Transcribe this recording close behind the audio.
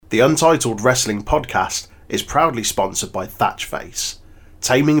The Untitled Wrestling Podcast is proudly sponsored by Thatchface,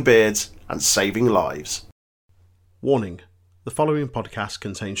 taming beards and saving lives. Warning, the following podcast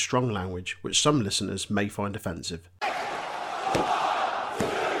contains strong language which some listeners may find offensive.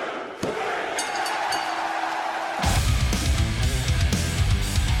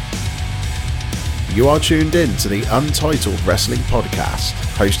 You are tuned in to the Untitled Wrestling Podcast,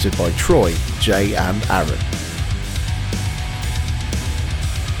 hosted by Troy, Jay and Aaron.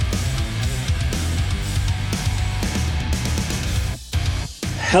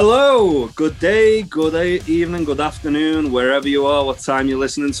 Hello, good day, good evening, good afternoon, wherever you are, what time you're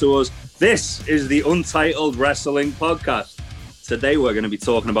listening to us. This is the Untitled Wrestling Podcast. Today we're going to be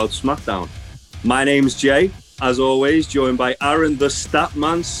talking about SmackDown. My name's Jay, as always, joined by Aaron the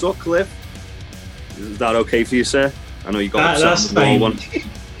Statman Sutcliffe. Is that okay for you, sir? I know you got that's fine. One.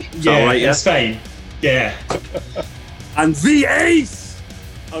 Yeah, right, it's fine. Yeah. And the ace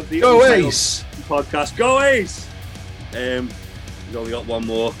of the Go Untitled Ace! Podcast. Go Ace! We've only got one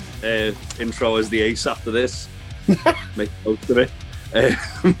more intro as the ace after this. Make most of it.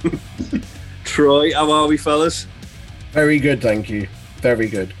 Troy, how are we, fellas? Very good, thank you. Very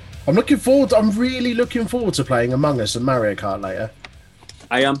good. I'm really looking forward to playing Among Us and Mario Kart later.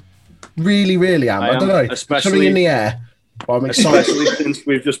 I am. Really am. I don't know. Especially, something in the air. But I'm excited. Especially since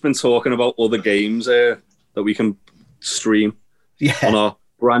we've just been talking about other games that we can stream on our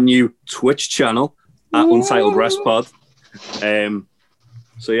brand new Twitch channel at Untitled Rest Pod.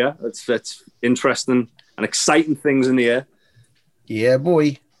 So yeah, it's interesting and exciting things in the air. Yeah,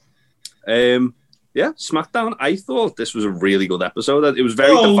 boy. Yeah, SmackDown. I thought this was a really good episode. It was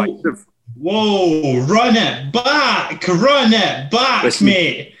very divisive. Whoa, run it back, listen,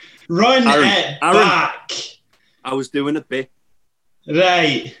 mate. Run it back. I was doing a bit.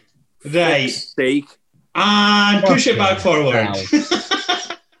 Right. Steak. And push it back forward.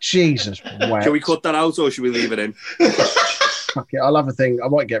 Jesus. Wet. Can we cut that out or should we leave it in? Fuck it, I'll have a thing. I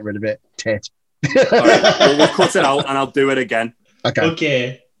might get rid of it. Tit. All right, we'll cut it out and I'll do it again.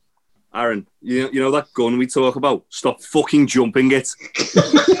 Okay. Aaron, you know that gun we talk about? Stop fucking jumping it.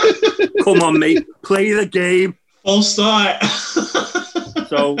 Come on, mate. Play the game. Full start.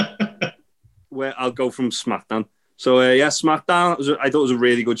 So, I'll go from SmackDown. So, SmackDown, I thought it was a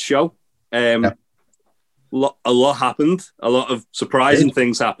really good show. A lot happened. A lot of surprising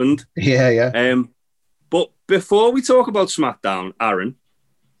things happened. Yeah. But before we talk about SmackDown, Aaron,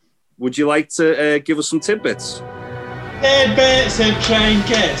 would you like to give us some tidbits? Tidbits and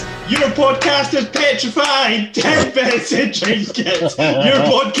trinkets. Your podcast is petrified. Tidbits and trinkets. Your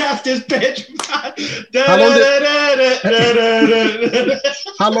podcast is petrified.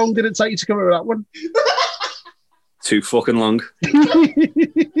 How long did it take you to come up with that one? Too fucking long.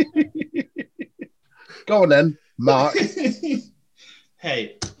 Go on then, Mark.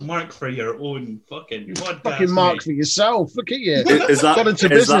 Hey, mark for your own fucking podcast. Fucking mark mate. for yourself. Look at you. Is that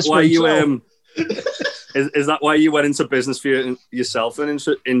why you is that why you went into business for yourself and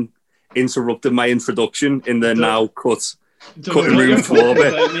interrupted my introduction in the now cutting room floor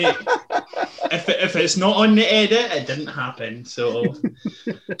bit? If it's not on the edit, it didn't happen. So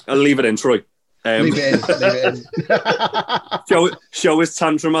I'll leave it in, Troy. Leave it in. Show his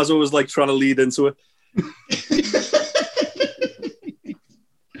tantrum as I was like trying to lead into it.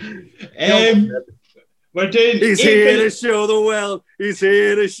 We're doing. He's here to show the well. He's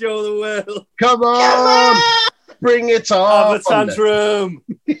here to show the well. Come on, bring it on. Have a tantrum.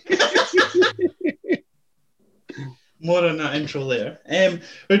 More on that intro later.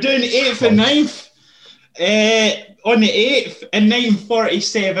 We're doing 8th and 9th. On the 8th in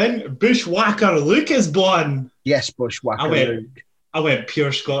 1947, Bushwhacker Luke is born. Yes, Bushwhacker Luke. I went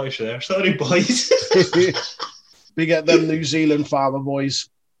pure Scottish there. Sorry, boys. We get them New Zealand farmer boys.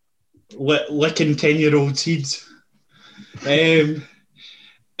 Licking 10-year-old seeds. In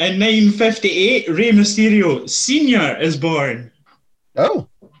 1958, Rey Mysterio Sr. is born. Oh.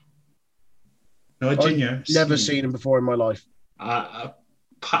 No, Junior. Never seen him before in my life.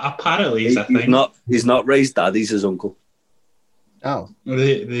 Apparently, I think. He's not Ray's dad, he's his uncle. Oh. There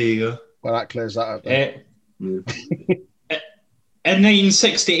you go. Well, that clears that up. Then. In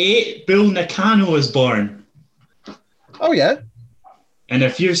 1968, Bill Nakano is born. Oh, yeah. And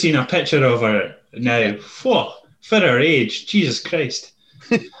if you've seen a picture of her now, for her age, Jesus Christ.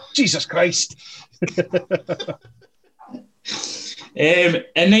 Jesus Christ. In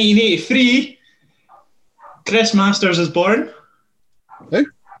 1983, Chris Masters is born. Who?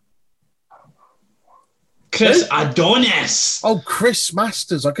 Chris Adonis. Oh, Chris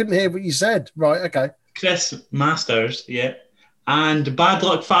Masters. I couldn't hear what you said. Right, okay. Chris Masters, yeah. And Bad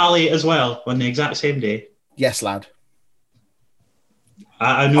Luck Fale as well on the exact same day. Yes, lad.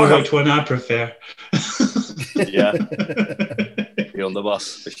 I know which one I prefer. Yeah. The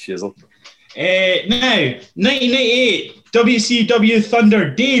underboss, the shizzle. Now, 1998, WCW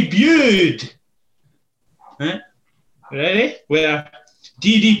Thunder debuted. Ready? Where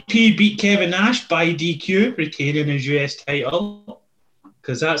DDP beat Kevin Nash by DQ, retaining his US title.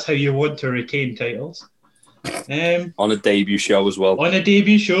 Because that's how you want to retain titles. On a debut show as well. On a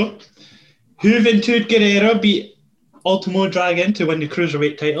debut show. Juventud Guerrero beat Ultimo Dragon to win the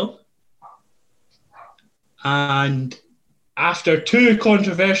Cruiserweight title. And after 2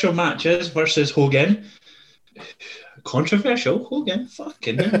 controversial matches versus Hogan. Controversial? Hogan?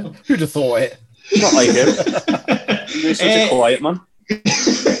 Fucking hell. Who'd have thought it? Not like him. He's such a quiet man.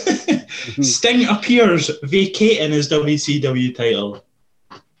 Sting appears vacating his WCW title.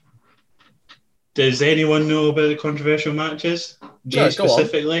 Does anyone know about the controversial matches? Jay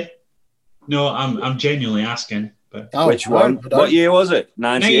specifically? No, I'm genuinely asking. But which one? What year was it?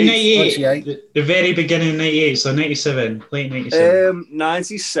 1998. The very beginning of 98, so 97, late 97.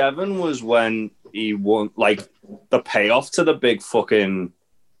 97 was when he won, like, the payoff to the big fucking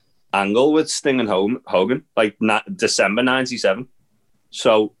angle with Sting and Hogan, like December 97.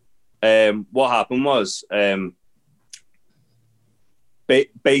 So what happened was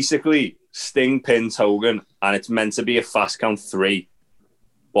basically Sting pins Hogan and it's meant to be a fast count 3,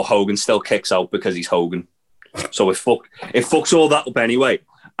 but Hogan still kicks out because he's Hogan. So it fucks all that up anyway.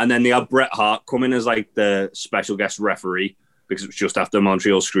 And then they had Bret Hart come in as like the special guest referee because it was just after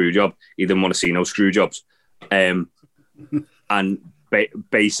Montreal Screwjob. He didn't want to see no screwjobs. And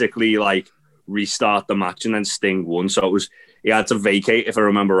basically like restart the match, and then Sting won. So he had to vacate, if I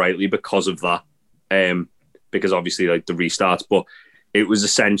remember rightly, because of that. Because obviously like the restarts, but it was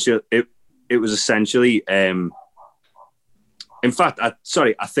essentially in fact,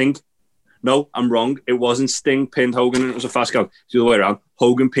 I'm wrong. It wasn't Sting pinned Hogan and it was a fast count. It's the other way around.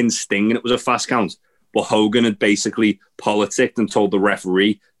 Hogan pinned Sting and it was a fast count. But Hogan had basically politicked and told the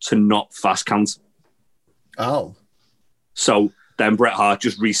referee to not fast count. Oh. So then Bret Hart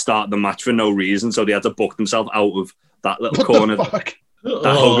just restarted the match for no reason. So they had to book themselves out of that little corner that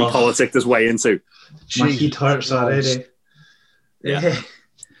Hogan politicked his way into. My heat hurts already. Yeah.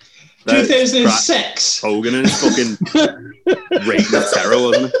 2006. Hogan and his fucking reign of terror,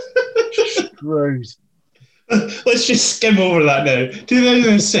 wasn't it? Gross. Let's just skim over that now.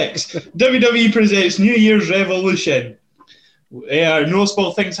 2006. WWE presents New Year's Revolution. No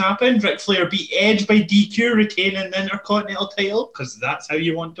small things happen. Ric Flair beat Edge by DQ, retaining the Intercontinental title, because that's how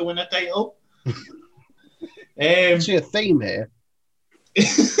you want to win a title. See a theme here.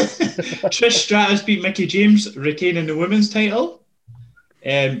 Trish Stratus beat Mickie James, retaining the women's title.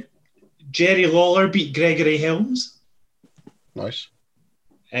 Jerry Lawler beat Gregory Helms. Nice.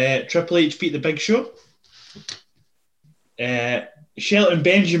 Triple H beat the Big Show. Shelton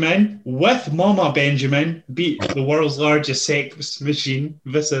Benjamin with Mama Benjamin beat the world's largest sex machine,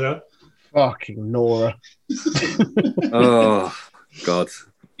 Viscera. Fucking Nora. Oh, God.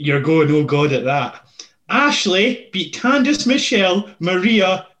 You're going, oh God, at that. Ashley beat Candice Michelle,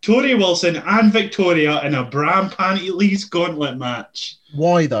 Maria, Tori Wilson, and Victoria in a Bram Panty Lee's gauntlet match.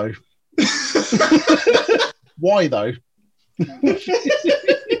 Why though? Why though?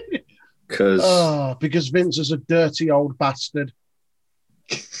 Because Vince is a dirty old bastard.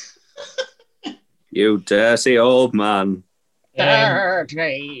 You dirty old man.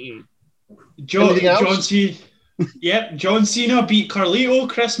 Dirty. John Cena. Yep, John Cena beat Carlito,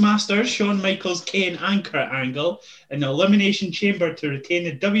 Chris Masters, Shawn Michaels, Kane, and Kurt Angle in the Elimination Chamber to retain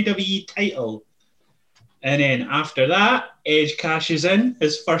the WWE title. And then after that, Edge cashes in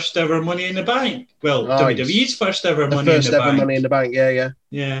his first ever Money in the Bank. Well, nice. WWE's first ever Money in the Bank. Money in the Bank, yeah.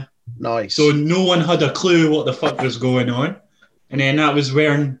 Yeah. Nice. So no one had a clue what the fuck was going on. And then that was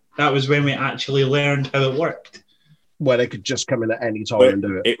when we actually learned how it worked. Where they could just come in at any time and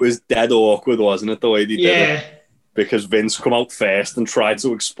do it. It was dead awkward, wasn't it, the way they did it? Because Vince come out first and tried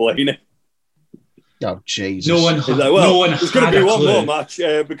to explain it. Oh, Jesus. No one had there's going to be one more match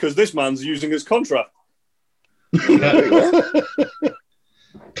because this man's using his contract.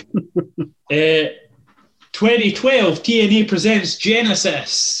 2012, TNA presents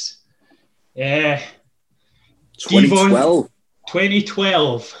Genesis. 2012?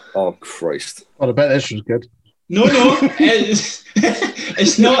 2012. Oh, Christ. Well, I bet this was good. No, it's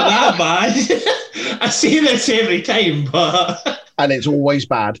not that bad. I say this every time, but... And it's always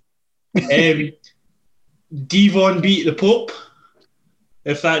bad. Devon beat the Pope,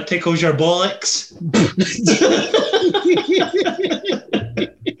 if that tickles your bollocks.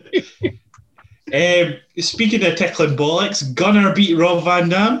 Speaking of tickling bollocks, Gunner beat Rob Van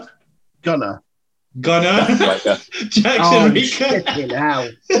Dam. Gunner? Gunner. Jackson Riker. Hell.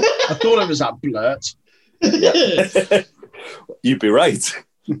 I thought it was that blurt. Yeah. You'd be right.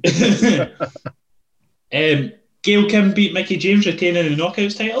 Gail Kim beat Mickie James, retaining the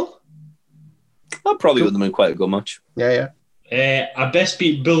Knockouts title. That probably would have been quite a good match. Yeah. Abyss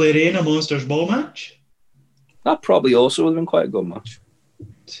beat Bully Ray in a Monsters Ball match. That probably also would have been quite a good match.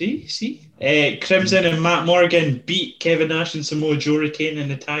 See. Crimson and Matt Morgan beat Kevin Nash and Samoa Joe, retaining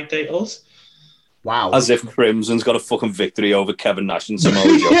the tag titles. Wow. As if Crimson's got a fucking victory over Kevin Nash and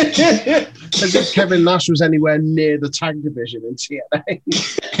Samoa Joe. As if Kevin Nash was anywhere near the tag division in TNA.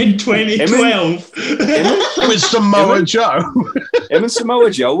 In 2012. With Samoa Joe. Him and Samoa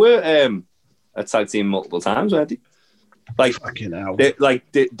Joe were a tag team multiple times, weren't they? Like, fucking hell. They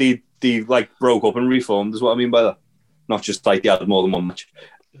like broke up and reformed, is what I mean by that. Not just like they had more than one match.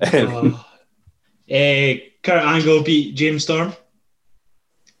 Kurt Angle beat James Storm.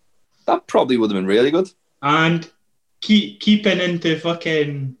 That probably would have been really good. And keeping into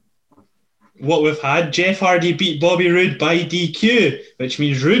fucking what we've had, Jeff Hardy beat Bobby Roode by DQ, which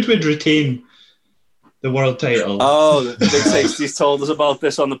means Roode would retain the world title. Oh, the Tasties told us about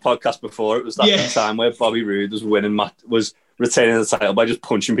this on the podcast before. It was that time where Bobby Roode was was retaining the title by just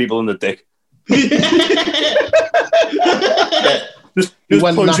punching people in the dick. Just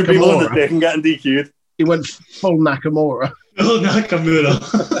punching people in the dick and getting DQ'd. He went full Nakamura. Oh, Nakamura.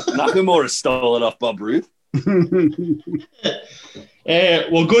 Nakamura stole it off Bob Roode. We'll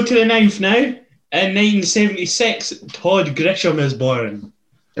go to the 9th now. In 1976, Todd Grisham is born.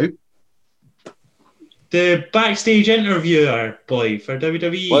 Who? The backstage interviewer boy for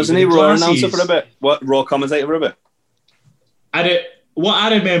WWE. Wasn't he Raw announcer for a bit? What, Raw commentator for a bit? What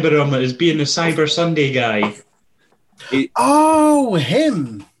I remember him as being the Cyber Sunday guy.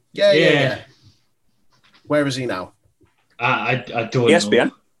 Him. Yeah. Where is he now? I don't know.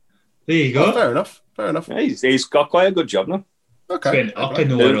 ESPN. There you go. Oh, fair enough. Yeah, he's got quite a good job now. Okay. Been up in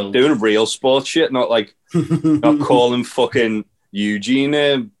the world. Doing real sports shit, not not calling fucking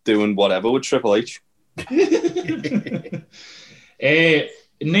Eugene doing whatever with Triple H.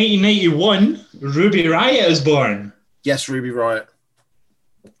 1991, Ruby Riott is born. Yes, Ruby Riott.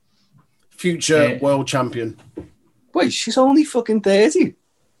 Future world champion. Wait, she's only fucking 30.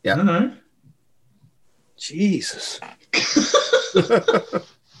 Yeah. Uh-huh. Jesus.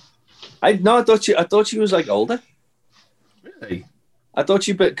 I thought she was like older. Really? I thought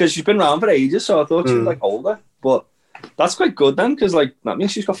because she's been around for ages, so I thought she was like older. But that's quite good then, because like that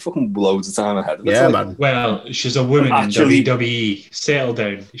means she's got fucking loads of time ahead of her. Yeah, man. Well, she's a woman in WWE. Settle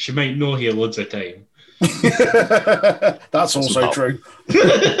down. She might know here loads of time. That's also true.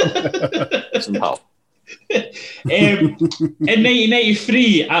 Somehow. In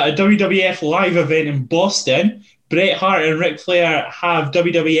 1993, at a WWF live event in Boston, Bret Hart and Ric Flair have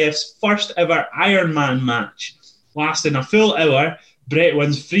WWF's first ever Iron Man match. Lasting a full hour, Bret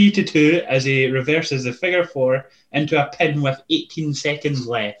wins 3-2 as he reverses the figure 4 into a pin with 18 seconds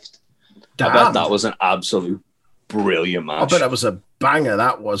left. Damn. I bet that was an absolute brilliant match. I bet that was a banger,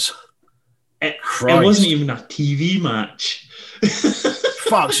 that was. It wasn't even a TV match.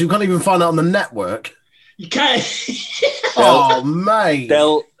 Fuck, so you can't even find it on the network? You can't. Oh, mate.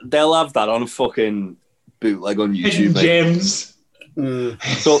 They'll have that on fucking bootleg on YouTube. Hidden gems.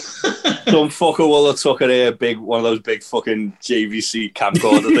 So some fucker will have took one of those big fucking JVC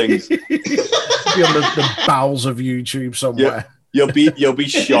camcorder things. Be on the bowels of YouTube somewhere. Yeah, you'll be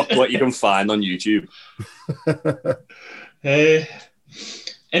shocked what you can find on YouTube. In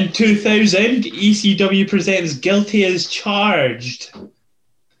 2000, ECW presents Guilty as Charged.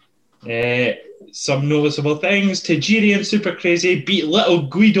 Some noticeable things. Tajiri and Super Crazy beat Little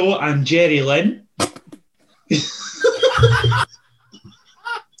Guido and Jerry Lynn.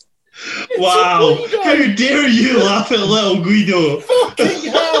 Wow. How dare you laugh at Little Guido?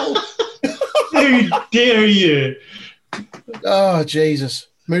 Fucking hell. How dare you? Oh, Jesus.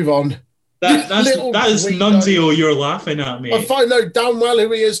 Move on. That is Nunzio you're laughing at me. I find out damn well who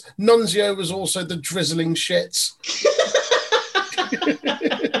he is. Nunzio was also the drizzling shits.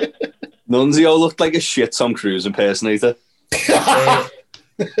 Nunzio looked like a shit Tom Cruise impersonator.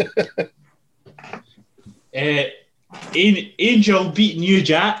 Angel beat New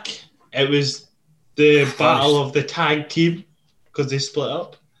Jack. It was the battle of the tag team because they split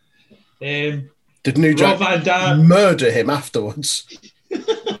up. Did New Jack murder him afterwards?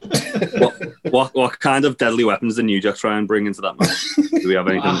 What kind of deadly weapons did New Jack try and bring into that match? Do we have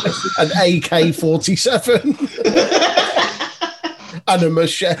anything? An AK-47 and a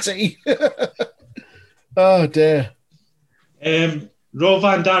machete. Oh dear. Rob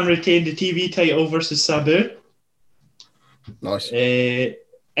Van Dam retained the TV title versus Sabu. Nice.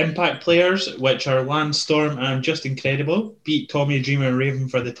 Impact players, which are Lance Storm and Just Incredible, beat Tommy Dreamer and Raven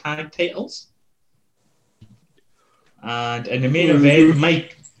for the tag titles. And in the main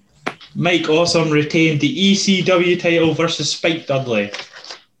event, Mike Awesome retained the ECW title versus Spike Dudley.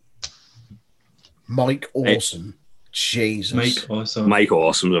 Mike Awesome. Jesus. Mike Awesome. Mike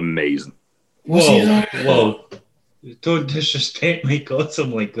Awesome's amazing. Whoa. Don't disrespect Mike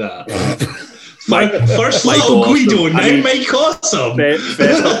Awesome like that. First Mike little Awesome. Guido, now Mike Awesome.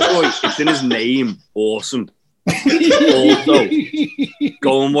 First off, it's in his name. Awesome. Also,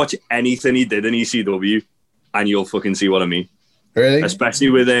 go and watch anything he did in ECW, and you'll fucking see what I mean. Really? Especially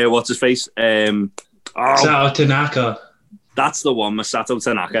with what's his face? Sato Tanaka. That's the one, Masato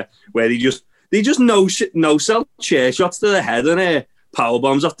Tanaka, where they just no sell chair shots to the head and power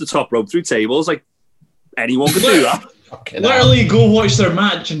bombs off the top rope through tables. Like anyone could do that. Literally, go watch their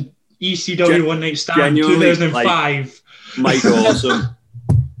match in ECW One Night Stand 2005. Mike Awesome.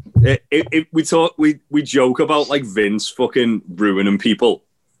 We joke about like Vince fucking ruining people.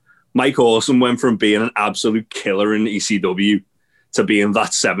 Mike Awesome went from being an absolute killer in ECW to being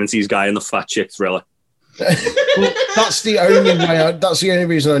that 70s guy in the Fat Chick Thriller. Well, that's the only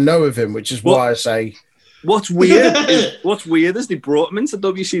reason I know of him, which is why I say what's weird is they brought him into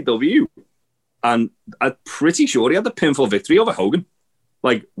WCW, and I'm pretty sure he had the pinfall victory over Hogan,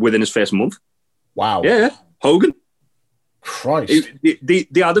 like within his first month. Wow. Yeah, Hogan. Christ. They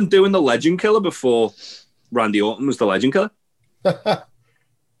had him doing the Legend Killer before Randy Orton was the Legend Killer.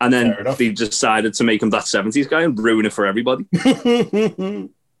 And then they decided to make him that 70s guy and ruin it for everybody.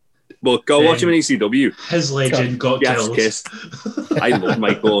 But go watch him in ECW. His legend got killed. Kissed. I love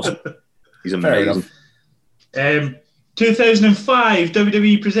Mike Awesome. He's amazing. 2005,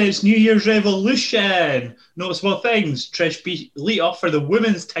 WWE presents New Year's Revolution. Noticeable things. Trish beat Lita for the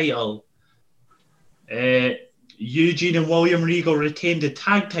women's title. Eugene and William Regal retained the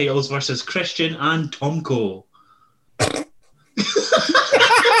tag titles versus Christian and Tomko.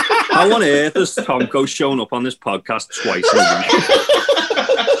 How on earth has Tomko shown up on this podcast twice in a week?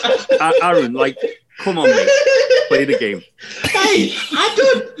 Aaron, like, come on, mate. Play the game.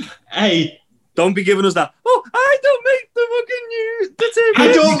 Don't be giving us that. Oh, I don't make the fucking news.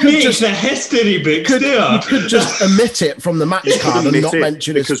 I don't make the history books, do I? You could just omit it from the match card and not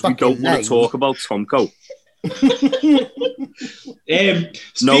mention his because we don't name. want to talk about Tomko.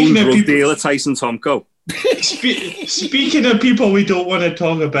 Known drug dealer Tyson Tomko. Speaking of people we don't want to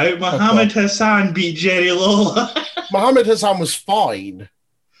talk about, Muhammad Hassan beat Jerry Lawler. Muhammad Hassan was fine.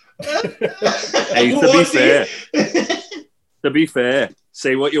 Hey, to be fair,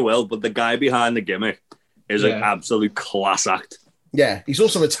 say what you will, but the guy behind the gimmick is an absolute class act. Yeah, he's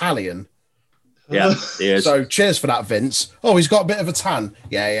also Italian. Yeah, he is. So cheers for that, Vince. Oh, he's got a bit of a tan.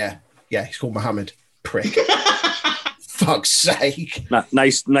 Yeah, he's called Muhammad. Prick. Fuck's sake.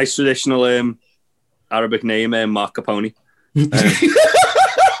 Nice traditional Arabic name, Mark Capone.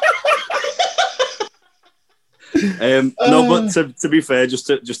 No, but to be fair, just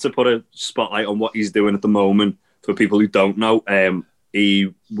to put a spotlight on what he's doing at the moment, for people who don't know,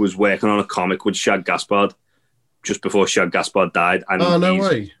 he was working on a comic with Shad Gaspard just before Shad Gaspard died, and no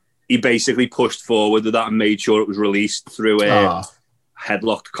way. He basically pushed forward with that and made sure it was released through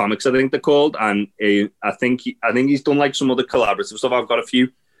Headlocked Comics, I think they're called, and I think he's done like some other collaborative stuff. I've got a few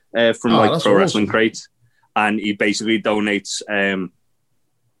from like Pro Wrestling Crate, and he basically donates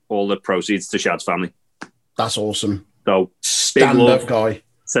all the proceeds to Shad's family. That's awesome. So stand-up guy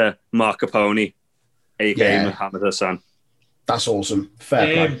to Mark Capone, aka Muhammad Hassan. That's awesome.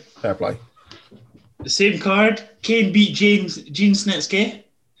 Fair play. The same card. Kane beat Gene Snitsky.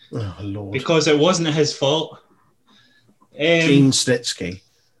 Oh Lord! Because it wasn't his fault. Gene Snitsky.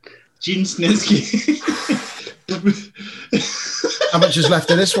 How much is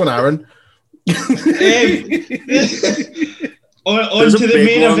left of this one, Aaron? On to the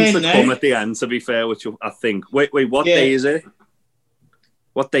main event now. Come at the end, to be fair, which I think. Wait, what day is it?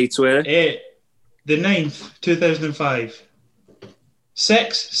 What dates were it? The 9th, 2005.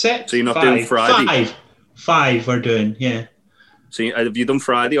 6? So you're not doing Friday? 5 we're doing, yeah. So have you done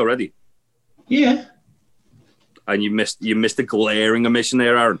Friday already? Yeah. And you missed a glaring omission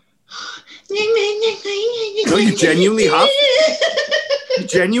there, Aaron. No, you genuinely have. You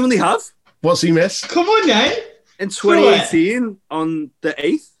genuinely have. What's he missed? Come on now. In 2018, on the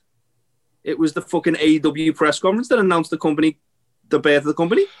 8th, it was the fucking AEW press conference that announced the birth of the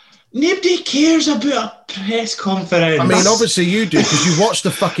company. Nobody cares about a press conference. I mean, obviously you do, because you watched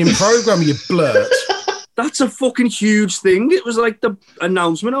the fucking program, you blurt. That's a fucking huge thing. It was like the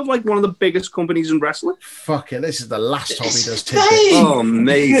announcement of like one of the biggest companies in wrestling. Fucking, this is the last time he does tidbits. Oh,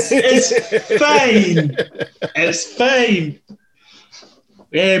 mate. It's fine. It's fine.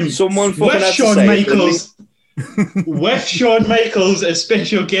 Someone fucking with had Shawn to say Michaels. With Shawn Michaels as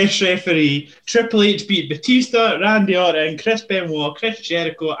special guest referee, Triple H beat Batista, Randy Orton, Chris Benoit, Chris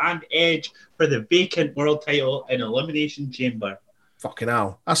Jericho, and Edge for the vacant world title in Elimination Chamber. Fucking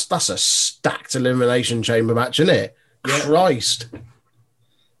hell. That's a stacked Elimination Chamber match, isn't it? Yeah. Christ.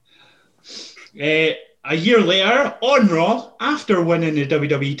 A year later, on Raw, after winning the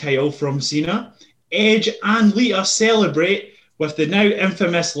WWE title from Cena, Edge and Lita celebrate with the now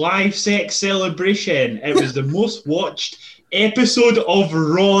infamous live sex celebration. It was the most watched episode of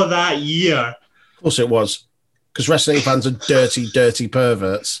Raw that year. Of course it was. Because wrestling fans are dirty, dirty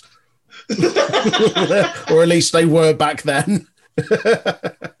perverts. Or at least they were back then.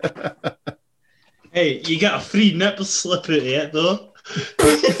 Hey, you got a free nipple slip out of it, though.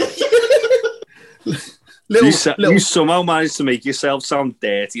 You somehow managed to make yourself sound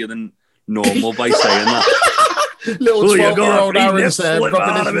dirtier than normal by saying that. Little 12-year-old Aaron's there,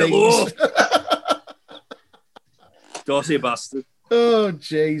 rubbing his knees. Dorsey bastard. Oh,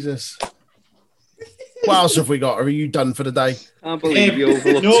 Jesus. What else have we got? Are you done for the day? I can't believe he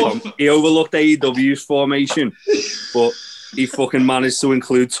overlooked AEW's formation, but he fucking managed to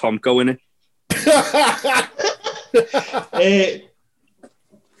include Tomko in it.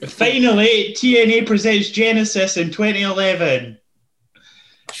 Finally, TNA presents Genesis in 2011.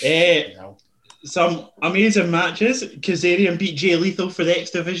 Some amazing matches. Kazarian beat Jay Lethal for the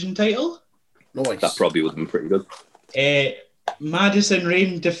X Division title. Nice. That probably would have been pretty good. Madison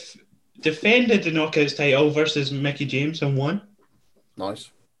Rayne defended the Knockouts title versus Mickie James and won.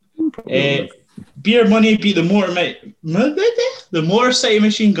 Nice. Beer Money beat the Motor City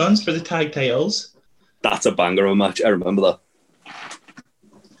Machine Guns for the tag titles. That's a banger of a match. I remember that.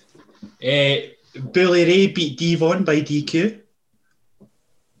 Bully Ray beat Devon by DQ.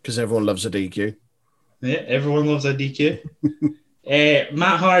 Because everyone loves a DQ. Yeah, everyone loves a DQ.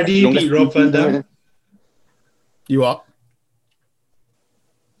 Matt Hardy beat Rob Van Dam. You are?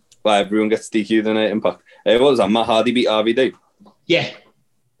 Well, everyone gets DQ the night Impact. What was that? Matt Hardy beat RVD? Yeah.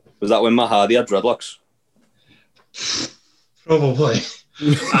 Was that when Matt Hardy had dreadlocks? Probably.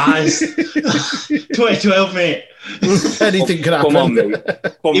 2012, mate. Anything could happen. Come on, mate.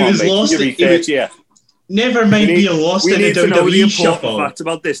 He was lost. Never mind being lost in a WWE shuffle. Facts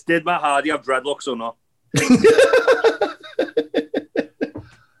about this. Did Matt Hardy have dreadlocks or not?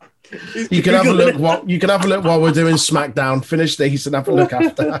 You can have a look. You can have a look while we're doing SmackDown. Finish these and have a look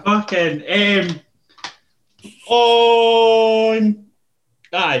after. Fucking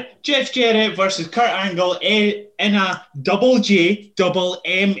Jeff Jarrett versus Kurt Angle in a double J double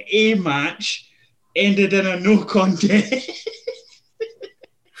MA match ended in a no contest.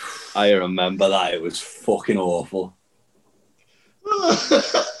 I remember that. It was fucking awful.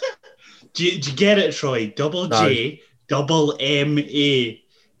 Do you get it, Troy? Double J, double MA.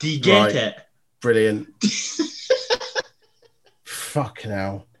 Do you get it? Brilliant. Fucking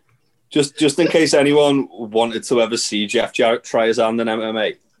hell. Just in case anyone wanted to ever see Jeff Jarrett try his hand in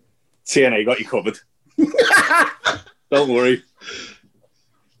MMA, TNA got you covered. Don't worry.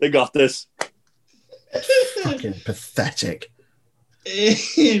 They got this. Fucking pathetic.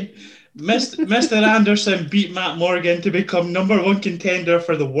 Mr. Anderson beat Matt Morgan to become #1 contender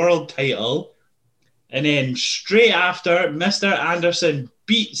for the world title. And then straight after, Mr. Anderson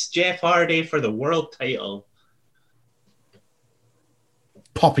beats Jeff Hardy for the world title.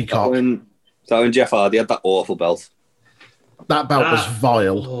 Poppycock. Is that when Jeff Hardy had that awful belt? That belt was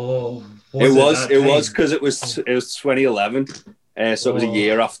vile. It was because it was 2011. So it was a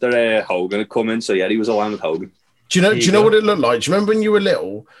year after Hogan had come in. So yeah, he was aligned with Hogan. Do you know what it looked like? Do you remember when you were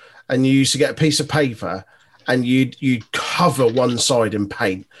little and you used to get a piece of paper and you'd cover one side in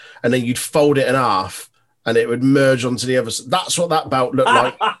paint and then you'd fold it in half and it would merge onto the other side? That's what that belt looked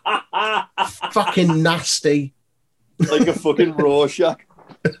like. Fucking nasty. Like a fucking Rorschach.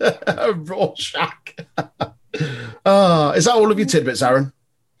 A Rorschach. Is that all of your tidbits, Aaron?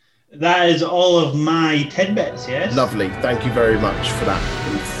 That is all of my tidbits, yes. Lovely. Thank you very much for that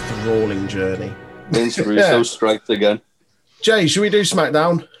enthralling journey. Vince Russo striked again. Jay, should we do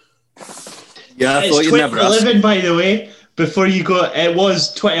SmackDown? Yeah, I thought you'd never ask. 2011, by the way. Before you go, it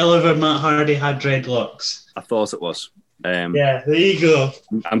was 2011. Matt Hardy had dreadlocks. I thought it was. Yeah, there you go.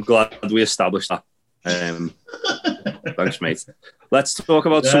 I'm glad we established that. Thanks, mate. Let's talk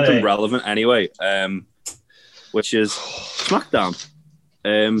about something relevant anyway, which is SmackDown.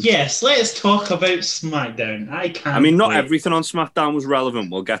 Yes, let's talk about SmackDown. I mean, not everything on SmackDown was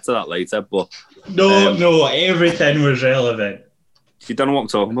relevant. We'll get to that later, but no, everything was relevant. You don't know what I'm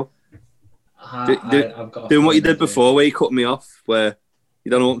talking about. Doing what you did before, where you cut me off, where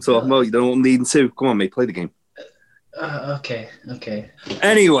you don't know what I'm talking about. You don't know what I'm leading to. Come on, mate, play the game. Okay.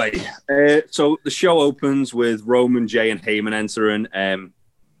 Anyway, so the show opens with Roman, Jay, and Heyman entering.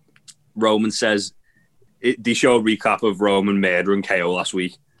 Roman says, they show a recap of Roman murdering KO last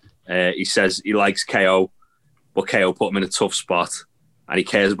week. He says he likes KO, but KO put him in a tough spot. And he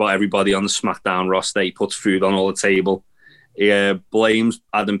cares about everybody on the SmackDown roster. He puts food on all the table. He blames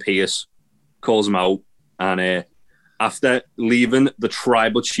Adam Pearce, calls him out. And after leaving the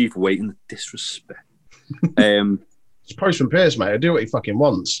tribal chief waiting, disrespect. It's Postman Pearce, mate. I do what he fucking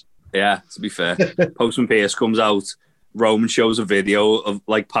wants. Yeah, to be fair. Postman Pearce comes out. Roman shows a video of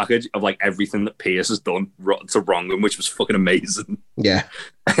like package of like everything that Pearce has done to wrong him, which was fucking amazing. Yeah.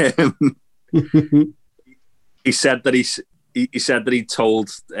 He said that he said that he told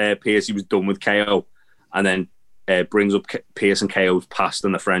Pearce he was done with KO, and then brings up Pearce and KO's past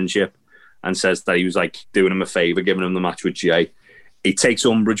and the friendship, and says that he was like doing him a favor, giving him the match with Jay. He takes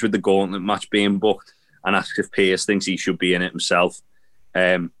umbrage with the gauntlet match being booked and asks if Pearce thinks he should be in it himself.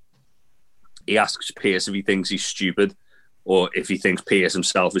 He asks Pearce if he thinks he's stupid or if he thinks Pearce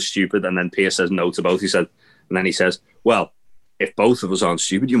himself is stupid, and then Pearce says no to both. And then he says, well, if both of us aren't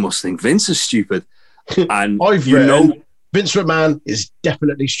stupid, you must think Vince is stupid. And Vince McMahon is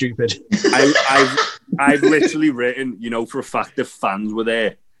definitely stupid. I've literally written, for a fact if fans were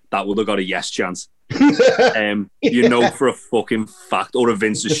there, that would have got a yes chance. For a fucking fact, or a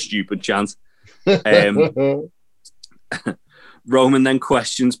Vince is stupid chance. Roman then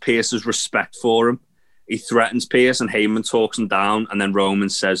questions Pearce's respect for him. He threatens Pearce and Heyman talks him down, and then Roman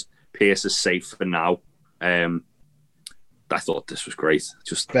says Pearce is safe for now. I thought this was great.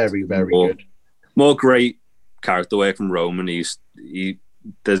 Just very, very good. More great character work from Roman.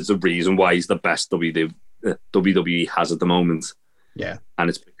 There's a reason why he's the best WWE has at the moment. Yeah. And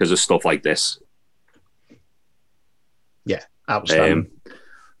it's because of stuff like this. Yeah, outstanding.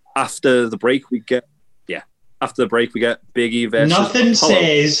 After the break, we get Big E versus Nothing Apollo.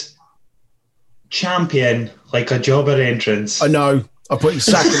 Says champion like a jobber entrance. I know. I put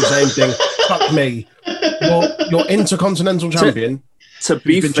exactly the same thing. Fuck me. You're Intercontinental Champion. To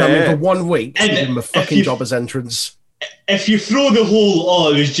be You've been fair, champion for 1 week. And give him a fucking jobber's entrance. If you throw the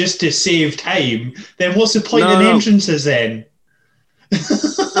whole, it was just to save time, then what's the point in entrances then?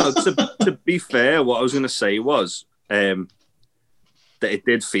 No, to be fair, what I was going to say was that it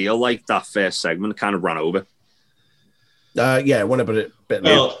did feel like that first segment kind of ran over. It went a bit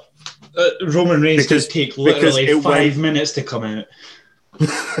long. Roman Reigns did take literally 5 minutes to come out.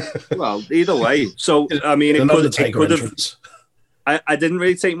 Well, either way. So, I mean, it could have... I didn't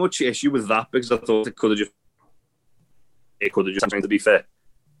really take much issue with that because I thought it could have just to be fair.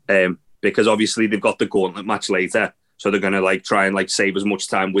 Because obviously they've got the gauntlet match later, so they're going to try and save as much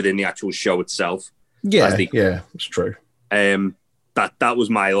time within the actual show itself. Yeah, it's true. That was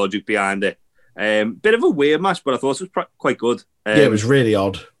my logic behind it. Bit of a weird match, but I thought it was quite good. It was really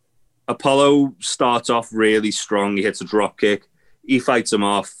odd. Apollo starts off really strong. He hits a drop kick. He fights him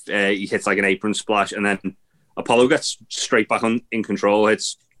off. He hits an apron splash, and then Apollo gets straight back in control.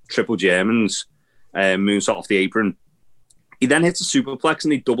 Hits triple Germans, moonsault off the apron. He then hits a superplex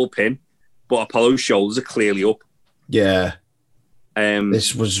and he double pin, but Apollo's shoulders are clearly up. Yeah.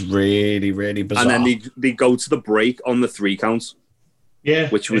 This was really, really bizarre. And then they go to the break on the 3 counts. Yeah.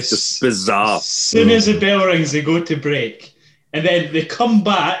 Which was just bizarre. As soon as the bell rings, they go to break. And then they come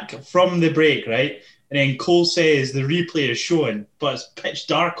back from the break, right? And then Cole says the replay is showing, but it's pitch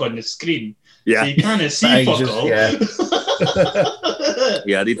dark on the screen. Yeah. So you kind of see fuck all.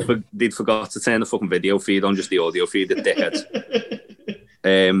 Yeah, they'd forgot to turn the fucking video feed on, just the audio feed, the dickheads.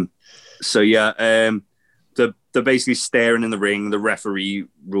 They're basically staring in the ring. The referee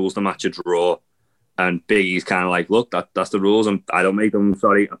rules the match a draw. And Big E's kind of like, look, that's the rules, and I don't make them,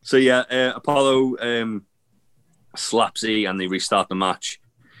 sorry. So Apollo slaps E and they restart the match.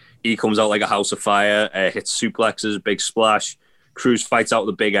 E comes out like a house of fire, hits suplexes, big splash. Cruz fights out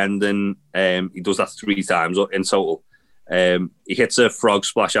the big ending. He does that 3 times in total. He hits a frog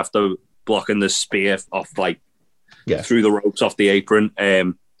splash after blocking the spear off through the ropes off the apron.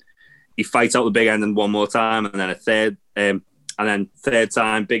 He fights out the big ending one more time, and then a third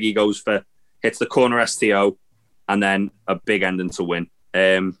time, Big E goes for hits the corner STO, and then a big ending to win.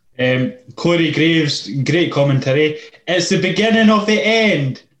 Corey Graves, great commentary. It's the beginning of the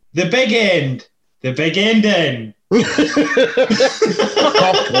end. The big end. The big ending.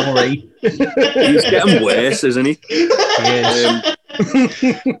 Corey. He's getting worse, isn't he?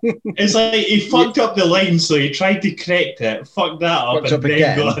 It's like he fucked up the line, so he tried to correct it, fucked that up, and then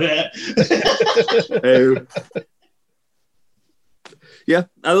again. Got it. Yeah,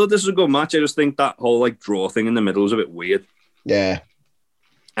 I thought this was a good match. I just think that whole draw thing in the middle was a bit weird. Yeah.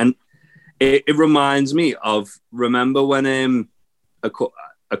 And It reminds me of, remember when a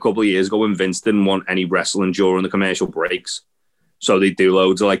couple of years ago when Vince didn't want any wrestling during the commercial breaks, so they do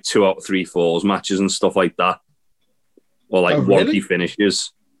loads of like 2 out of 3 falls matches and stuff like that, or like wonky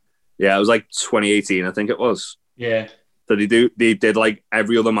finishes. Yeah, it was like 2018, I think it was. Yeah. So they did like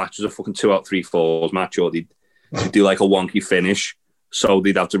every other match was a fucking 2 out of 3 falls match, or they'd do like a wonky finish, so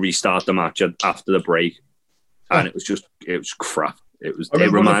they'd have to restart the match after the break, and it was crap. It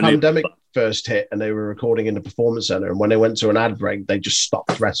reminded when the pandemic first hit and they were recording in the Performance Center, and when they went to an ad break, they just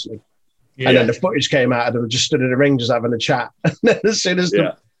stopped wrestling. Yeah. And then the footage came out of them just stood in the ring just having a chat. And then as soon as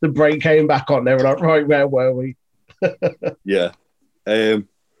the break came back on, they were like, right, where were we? Yeah. I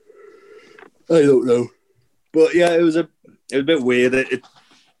don't know. But yeah, it was a bit weird.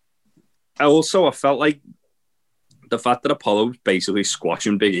 I felt like the fact that Apollo was basically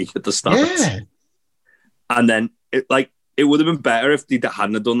squashing Big E at the start. Yeah. And then it would have been better if they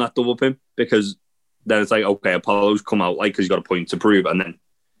hadn't done that double pin, because then it's like, okay, Apollo's come out like because he's got a point to prove, and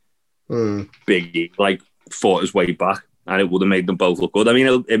then Big E like fought his way back, and it would have made them both look good. I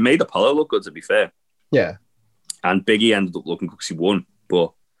mean, it made Apollo look good, to be fair. Yeah. And Big E ended up looking good because he won,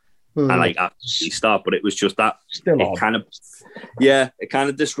 but and like at the start, but it was just that it kind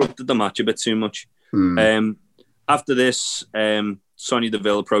of disrupted the match a bit too much. After this, Sonya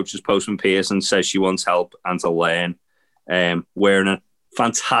Deville approaches Postman Pearce and says she wants help and to learn. Wearing a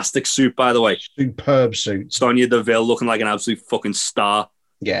fantastic suit, by the way. Superb suit. Sonya Deville looking like an absolute fucking star.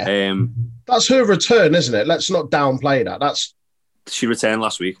 Yeah. That's her return, isn't it? Let's not downplay that. She returned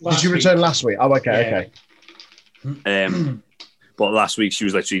last week. Did she return last week? Oh, okay. But last week she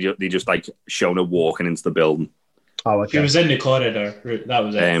was literally they just like shown her walking into the building. Oh, okay. She was in the corridor. That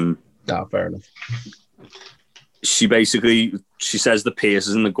was it. Fair enough. She says the Pierce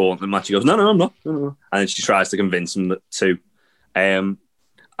is in the gauntlet match. She goes, no, I'm not. No. And then she tries to convince him to.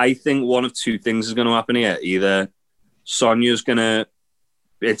 I think one of two things is going to happen here. Either Sonya's going to...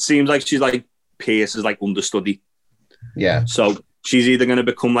 It seems like she's like Pierce is like understudy. Yeah. So she's either going to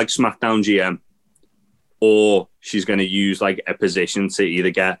become like SmackDown GM, or she's going to use like a position to either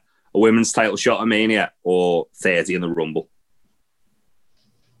get a women's title shot at Mania or 30 in the Rumble.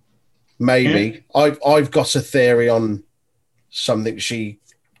 Maybe. I've got a theory on something she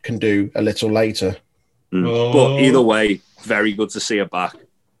can do a little later. But either way, very good to see her back.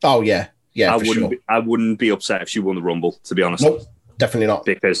 Oh, yeah. Yeah, I wouldn't be upset if she won the Rumble, to be honest. Nope, definitely not.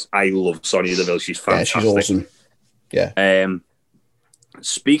 Because I love Sonya Deville. She's fantastic. Yeah, she's awesome. Yeah.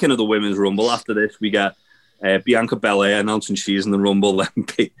 Speaking of the Women's Rumble, after this, we get Bianca Belair announcing she's in the Rumble. Then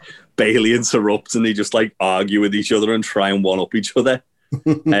Bayley interrupts and they just like argue with each other and try and one-up each other.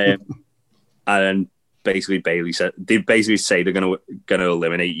 And then basically they say they're gonna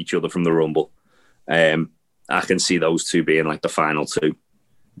eliminate each other from the Rumble. I can see those two being like the final two.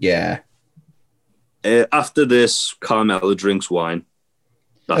 Yeah. After this, Carmella drinks wine.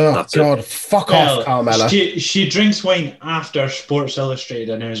 That's God, it. Fuck off, Carmella. She drinks wine after Sports Illustrated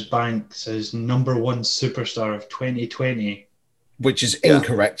announced Banks as #1 superstar of 2020. Which is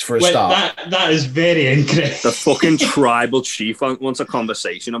incorrect for a start. That is very incorrect. The fucking tribal chief wants a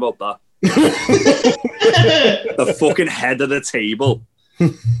conversation about that. The fucking head of the table.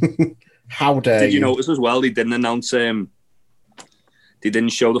 How dare you? Did you notice as well, they didn't announce they didn't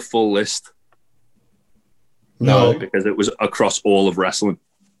show the full list. No. Because it was across all of wrestling.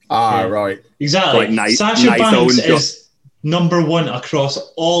 Right. Exactly. Like Sasha Banks is #1 across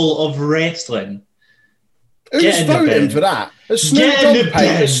all of wrestling. Who's voting for that?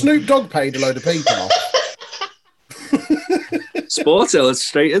 Snoop Dogg paid a load of people off. Sports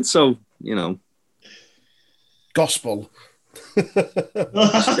Illustrated, so, you know. Gospel.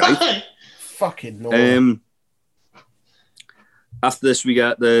 Fucking normal. After this, we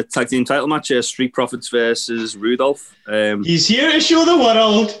got the tag team title match, Street Profits versus Rudolph. He's here to show the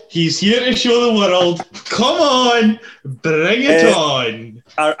world. Come on, bring it on.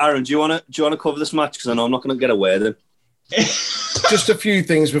 Aaron, do you want to cover this match? Because I know I'm not going to get a word in. Just a few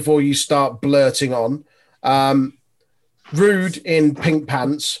things before you start blurting on. Rude in pink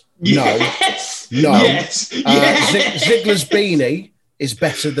pants. No. Yes. No. Yes. Ziggler's beanie is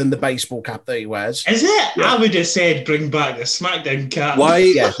better than the baseball cap that he wears. Is it? Yeah. I would have said bring back the SmackDown cap. Why?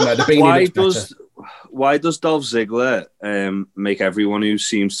 Yeah, no, the beanie why does Dolph Ziggler make everyone who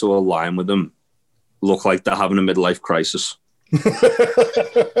seems to align with him look like they're having a midlife crisis?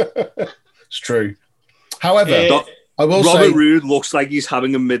 It's true. However, I will Robert say Roode looks like he's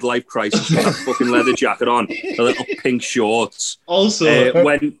having a midlife crisis with a fucking leather jacket on, the little pink shorts. Also,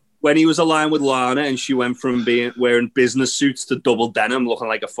 when he was aligned with Lana and she went from wearing business suits to double denim, looking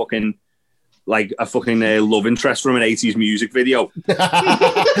like a fucking like a fucking love interest from an 80s music video.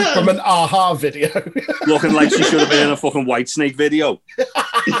 From an Aha video. Looking like she should have been in a fucking Whitesnake video.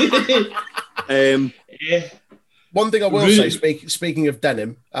 One thing I will say, speaking of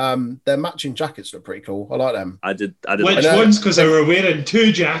denim, their matching jackets look pretty cool. I like them. I did. Which ones? Because they were wearing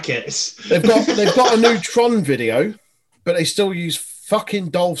 2 jackets. They've got a new Tron video, but they still use fucking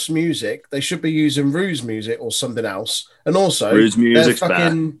Dolph's music. They should be using Rue's music or something else. And also, Rue's music's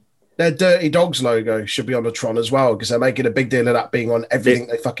their Dirty Dogs logo should be on the Tron as well, because they're making a big deal of that being on everything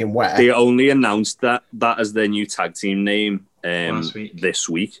they fucking wear. They only announced that as their new tag team name this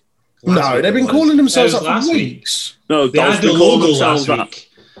week. No, they've been calling themselves that for weeks. No, they had the logo last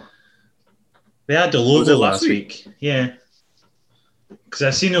week. They had the logo last week. Yeah. Because I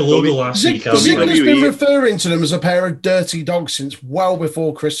seen the logo last week. Ziggler's been referring to them as a pair of dirty dogs since well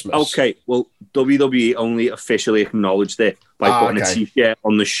before Christmas. Okay, well, WWE only officially acknowledged it by putting a t-shirt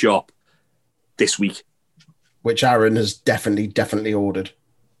on the shop this week. Which Aaron has definitely ordered.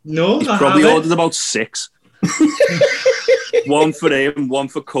 No, he's probably ordered about 6. One for him, one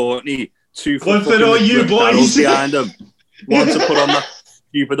for Courtney, 2 for all you boys behind him. One to put on that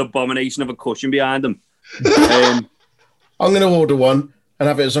stupid abomination of a cushion behind him. I'm going to order one and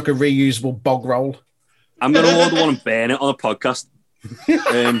have it as like a reusable bog roll. I'm going to order one and burn it on a podcast.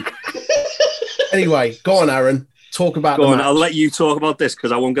 Anyway, go on, Aaron. Talk about the match. I'll let you talk about this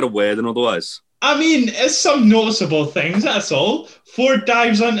because I won't get a word in otherwise. I mean, it's some noticeable things, that's all. Ford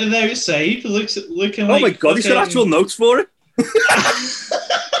dives onto the outside, looking like... Oh my God, he's got actual notes for it.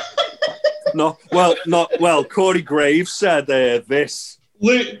 Corey Graves said this.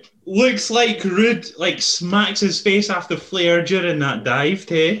 Looks like Rude smacks his face after Flair during that dive,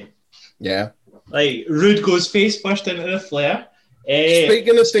 too. Yeah. Like, Rude goes face first into the Flair.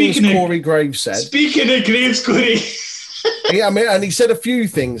 Speaking of things Corey Graves said. Speaking of Graves, Corey. Yeah, I mean, and he said a few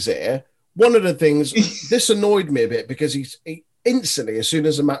things here. One of the things, this annoyed me a bit because he instantly, as soon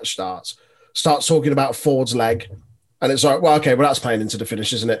as the match starts talking about Ford's leg. And it's like, well, okay, well, that's playing into the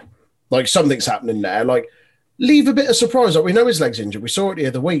finish, isn't it? Like, something's happening there. Like, leave a bit of surprise. Like, we know his leg's injured. We saw it the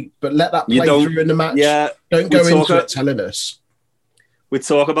other week, but let that play through in the match. Yeah, don't go into it telling us. We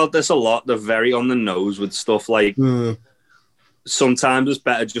talk about this a lot. They're very on the nose with stuff like sometimes it's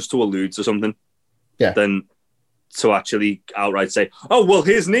better just to allude to something than to actually outright say, oh, well,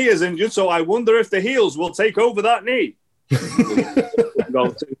 his knee is injured, so I wonder if the heels will take over that knee.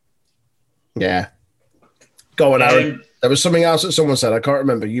 Yeah. Go on, Aaron. There was something else that someone said. I can't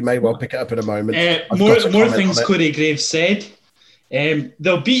remember. You may well pick it up in a moment. More things Corey Graves said.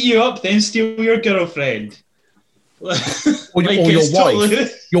 They'll beat you up, then steal your girlfriend. Or your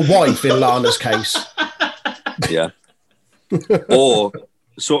wife. Your wife in Lana's case. Yeah. Or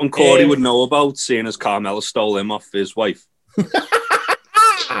something Corey would know about, seeing as Carmella stole him off his wife.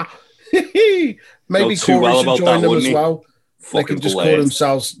 Maybe Corey should join them as well. They can just call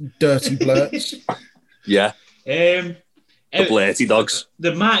themselves Dirty Blurts. Yeah. The Blurty Dogs.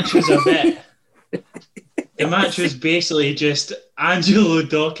 The match was a bit... The match was basically just Angelo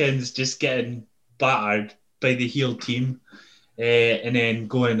Dawkins just getting battered by the heel team. And then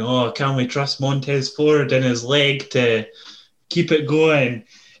going, can we trust Montez Ford and his leg to keep it going?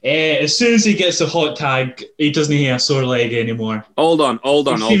 As soon as he gets a hot tag, he doesn't have a sore leg anymore. Hold on.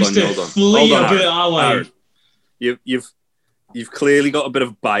 You've clearly got a bit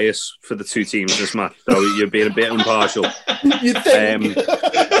of bias for the two teams this match, so you're being a bit impartial. You think?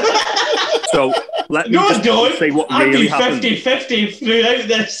 So let me say what really happened. 50-50 throughout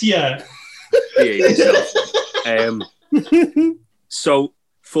this year. So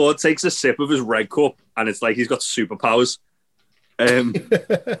Ford takes a sip of his red cup, and it's like he's got superpowers.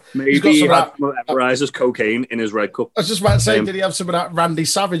 Maybe he had some of Eberizer's cocaine in his red cup. I was just about to say, did he have some of that Randy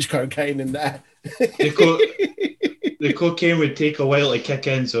Savage cocaine in there? The cocaine would take a while to kick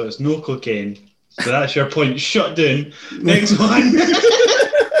in, so it's no cocaine. So that's your point. Shut down. Next one.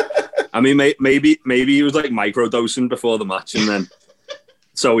 I mean, maybe he was like microdosing before the match, and then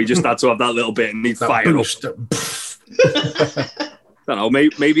so he just had to have that little bit and he'd fire up. I don't know.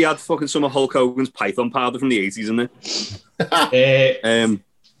 Maybe he had fucking some of Hulk Hogan's Python powder from the 80s in there.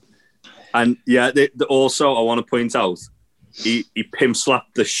 And yeah, also I want to point out he pimp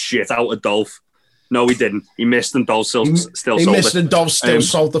slapped the shit out of Dolph. No, he didn't. He missed, and Dolph still sold it. He missed, and Dolph still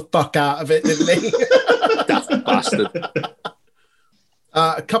sold the fuck out of it, didn't he? That bastard.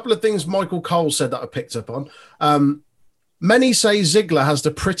 A couple of things Michael Cole said that I picked up on. Many say Ziggler has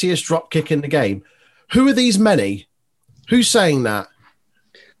the prettiest drop kick in the game. Who are these many? Who's saying that?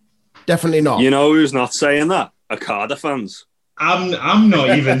 Definitely not. You know who's not saying that? Okada fans. I'm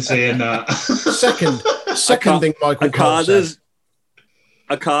not even saying that. Second thing Michael Cole said.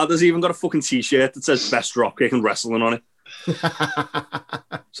 Okada's even got a fucking t-shirt that says best dropkick and wrestling on it.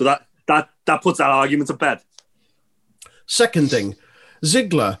 So that puts that argument to bed. Second thing,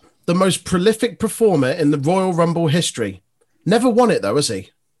 Ziggler, the most prolific performer in the Royal Rumble history. Never won it though, has he?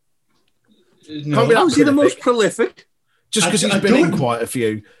 No. How is he the most prolific? Just because he's been in quite a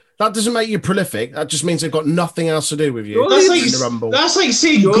few. That doesn't make you prolific. That just means they've got nothing else to do with you in the Rumble. That's like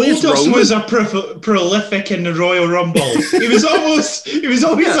saying Goldust was a prolific in the Royal Rumble. He was always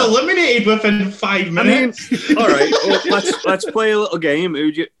eliminated within 5 minutes. I mean, all right, well, let's play a little game.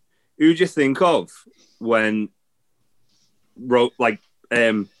 Who'd you think of when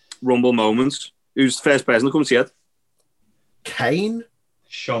Rumble moments? Who's the first person that comes to your head? Kane?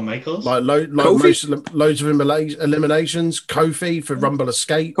 Shawn Michaels? Loads of eliminations. Kofi for Rumble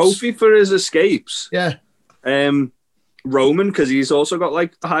escapes. Kofi for his escapes. Yeah. Roman, because he's also got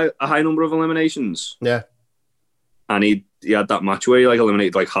like a high number of eliminations. Yeah. And he had that match where he like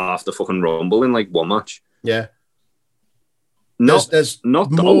eliminated like half the fucking Rumble in like one match. Yeah. There's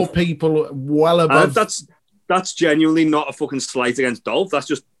not more Dolph. People well above. That's genuinely not a fucking slight against Dolph. That's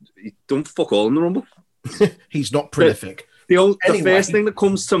just, he don't fuck all in the Rumble. He's not prolific. The first thing that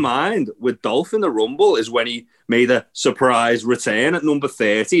comes to mind with Dolph in the Rumble is when he made a surprise return at number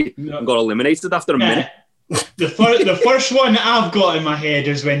 30 and got eliminated after a minute. The first one I've got in my head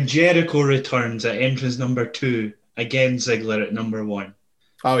is when Jericho returns at entrance number 2 against Ziggler at number 1.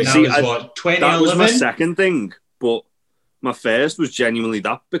 Oh, yeah. That was 2011? That was my second thing, but my first was genuinely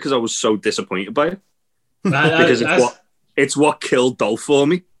that because I was so disappointed by it. Because it's what killed Dolph for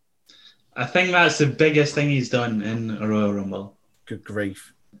me. I think that's the biggest thing he's done in a Royal Rumble. Good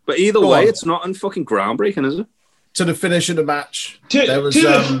grief. But either way, it's not fucking groundbreaking, is it? To the finish of the match, there was...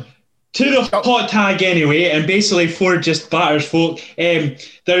 to the hot tag anyway, and basically Ford just batters folk.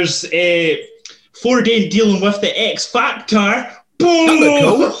 There's Ford ain't dealing with the X Factor. Boom! That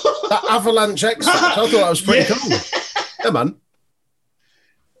looked cool. That Avalanche X Factor. I thought that was pretty cool. Yeah, man.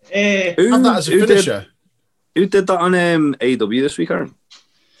 Have that as a finisher. Who did that on AEW this week, Aaron?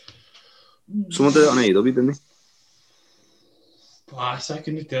 Someone did it on AEW, didn't he? Pass, I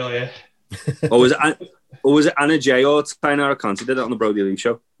couldn't tell you. Or was it Anna Jay or Tainara Conti did it on the Brody Lee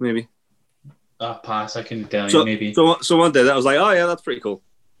show? Maybe. Pass, I couldn't tell you. Maybe. Someone did it. I was like, oh yeah, that's pretty cool.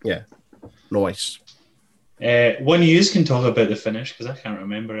 Yeah, nice. One of you can talk about the finish because I can't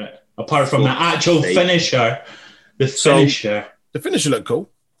remember it. Apart from the actual finisher, the finisher looked cool.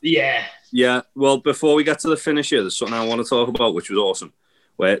 Yeah. Yeah. Well, before we get to the finisher, there's something I want to talk about, which was awesome.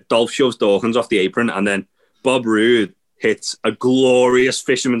 Where Dolph shoves Dawkins off the apron and then Bob Roode hits a glorious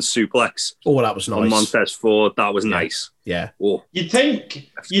fisherman suplex. Oh, that was nice. On Montez Ford. That was nice. Yeah. Oh, you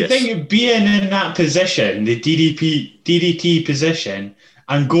think being in that position, the DDT position,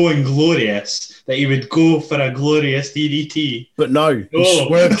 and going glorious, that he would go for a glorious DDT? But no, he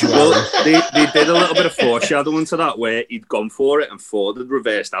swerved. Well, they did a little bit of foreshadowing to that where he'd gone for it and Ford had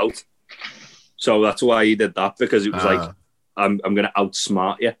reversed out. So that's why he did that, because it was like, I'm going to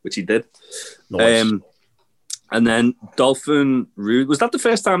outsmart you, which he did. Nice. And then Dolph and Roode, was that the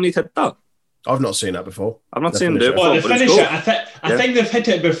first time they'd hit that? I've not seen that before. I've not seen him do it before. Well, the finisher, I think they've hit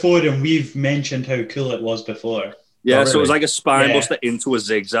it before, and we've mentioned how cool it was before. Yeah, really? So it was like a spine buster into a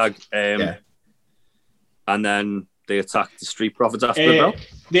zigzag. Yeah. And then they attacked the Street Profits after the bell.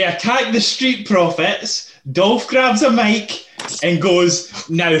 They attack the Street Profits. Dolph grabs a mic and goes,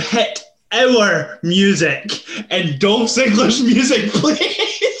 "Now hit our music," and Dolph Ziggler's music plays.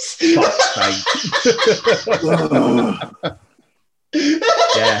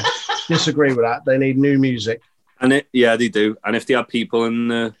 Yeah, disagree with that. They need new music. And they do. And if they had people in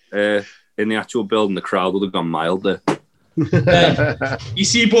the actual building, the crowd would have gone mild there. You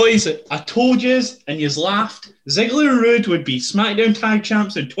see, boys, I told yous and yous laughed. Ziggler and Roode would be SmackDown Tag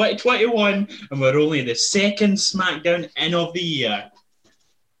Champs in 2021, and we're only the second SmackDown in of the year.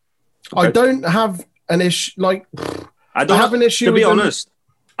 I don't have an issue. I don't have an issue. To be honest,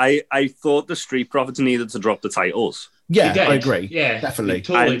 I thought the Street Profits needed to drop the titles. Yeah, I agree. Yeah, definitely.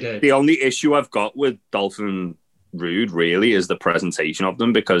 Totally did. The only issue I've got with Dolph and Roode really is the presentation of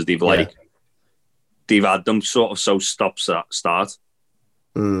them, because they've had them sort of so stop-start.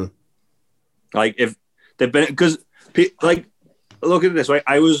 Mm. Like if they've been, because like, look at it this way.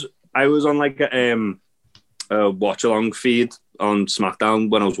 I was on like a watch along feed on SmackDown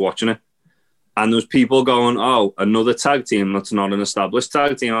when I was watching it, and there was people going, "Oh, another tag team that's not an established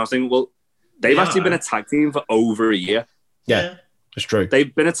tag team." And I was thinking, well, they've actually been a tag team for over a year. Yeah, it's true.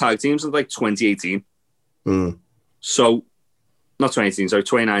 They've been a tag team since like 2018. Mm. So, not 2018, sorry,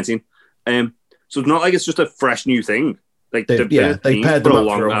 2019. So it's not like it's just a fresh new thing. Like they paired them for a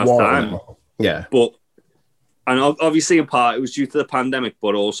long a while. time. Yeah, but And obviously in part it was due to the pandemic,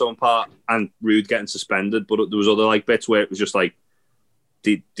 but also in part and Rude getting suspended. But there was other like bits where it was just like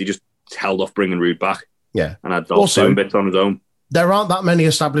they just held off bringing Rude back. Yeah, and had Dolph doing bits on his own. There aren't that many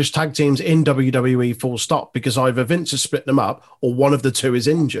established tag teams in WWE full stop because either Vince has split them up or one of the two is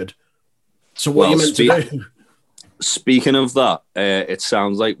injured. So what are you meant to do? Speaking of that, it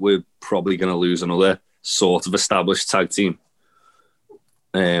sounds like we're probably going to lose another sort of established tag team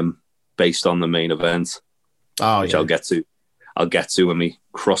based on the main event, which I'll get to. I'll get to when we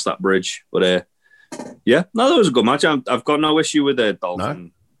cross that bridge. But that was a good match. I've got no issue with Dolph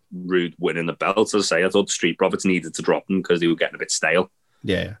and Rude winning the belt. As I say, I thought the Street Profits needed to drop them because they were getting a bit stale.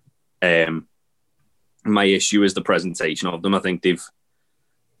 Yeah. My issue is the presentation of them. I think they've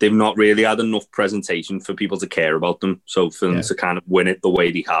not really had enough presentation for people to care about them. So for them to kind of win it the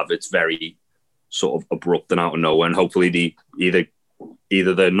way they have, it's very sort of abrupt and out of nowhere. And hopefully they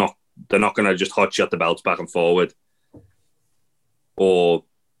either they're not going to just hot shot the belts back and forward, or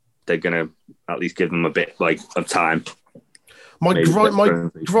they're going to at least give them a bit of time. My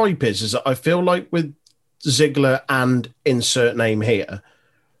gripe is that I feel like with Ziggler and insert name here,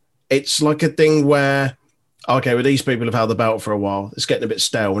 it's like a thing where, okay, well, these people have held the belt for a while. It's getting a bit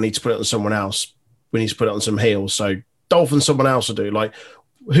stale. We need to put it on someone else. We need to put it on some heels. So Dolph and someone else will do. Like,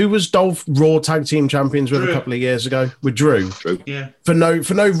 who was Dolph Raw Tag Team Champions with a couple of years ago? With Drew. Yeah. For no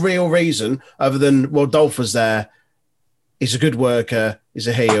real reason other than, well, Dolph was there. He's a good worker. He's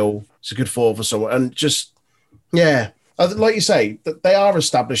a heel. He's a good fall for someone. And just, like you say, they are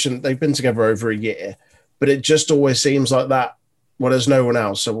established and they've been together over a year. But it just always seems like that. Well, there's no one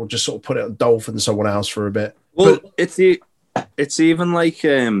else, so we'll just sort of put it on Dolph and someone else for a bit. Well, it's even like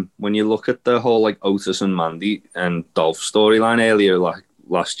when you look at the whole like Otis and Mandy and Dolph storyline earlier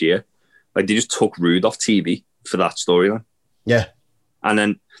last year, like they just took Rude off TV for that storyline. Yeah, and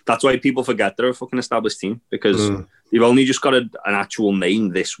then that's why people forget they're a fucking established team because they've only just got an actual name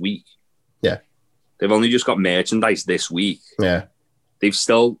this week. Yeah, they've only just got merchandise this week. Yeah, they've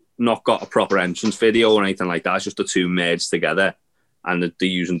still not got a proper entrance video or anything like that. It's just the two merged together. And they're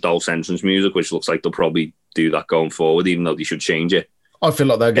using Dolph's entrance music, which looks like they'll probably do that going forward, even though they should change it. I feel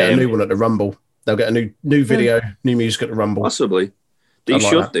like they'll get a new one at the Rumble. They'll get a new video, new music at the Rumble. Possibly. They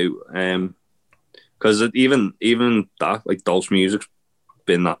should do. Because even that, like Dolph's music's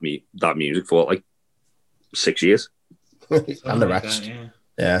been that music for like 6 years. And the rest.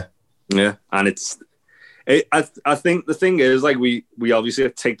 Yeah. And I think the thing is, like, we obviously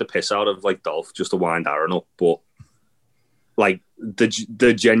take the piss out of like Dolph just to wind Aaron up, but like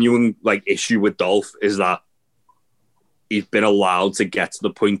the genuine like issue with Dolph is that he's been allowed to get to the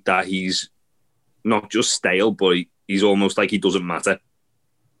point that he's not just stale, but he's almost like he doesn't matter.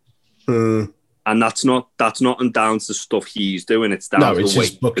 And that's not down to stuff he's doing. It's down to the way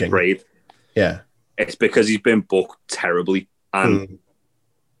he's portrayed. Yeah, it's because he's been booked terribly, and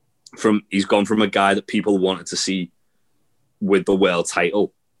he's gone from a guy that people wanted to see with the world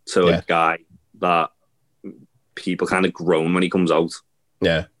title to a guy that people kind of groan when he comes out.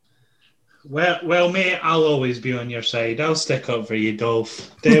 Yeah. Well, mate, I'll always be on your side. I'll stick up for you,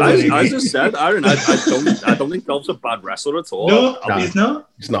 Dolph. I just said, Aaron, I don't think Dolph's a bad wrestler at all. No, he's not.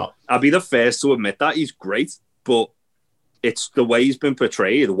 He's not. I'll be the first to admit that. He's great, but it's the way he's been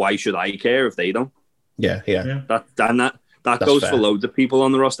portrayed. Why should I care if they don't? Yeah. That goes for loads of people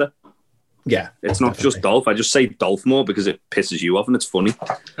on the roster. Yeah, it's not just Dolph. I just say Dolph more because it pisses you off and it's funny.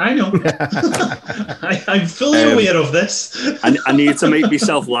 I know. I'm fully aware of this. I need to make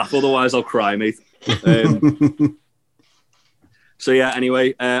myself laugh, otherwise I'll cry, mate. So yeah.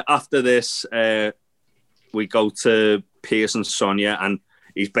 Anyway, after this, we go to Pierce and Sonya, and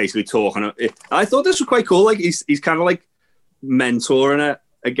he's basically talking. I thought this was quite cool. Like he's kind of like mentoring her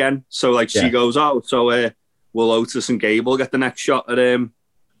again. So like she goes out. So will Otis and Gable get the next shot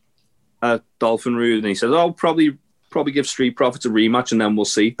at Dolph and Rude? And he says, "Oh, probably give Street Profits a rematch, and then we'll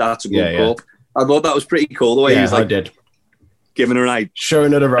see." That's a good call. I thought that was pretty cool the way he's like, giving her an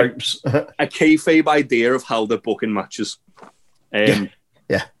showing her the ropes, a kayfabe idea of how they're booking matches. Heyman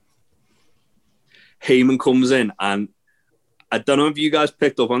comes in, and I don't know if you guys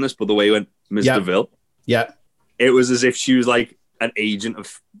picked up on this, but the way he went, Mr. Deville, it was as if she was like an agent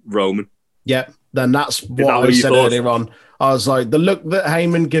of Roman. Yeah, then that's what I said earlier on. I was like, the look that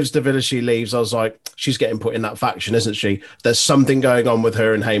Heyman gives Deville as she leaves, I was like, she's getting put in that faction, isn't she? There's something going on with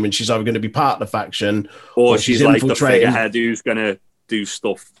her and Heyman. She's either going to be part of the faction or she's like the figurehead who's going to do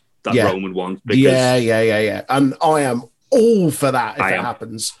stuff that Roman wants. Because yeah. And I am all for that if it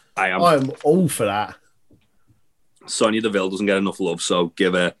happens. I'm all for that. Sonya Deville doesn't get enough love, so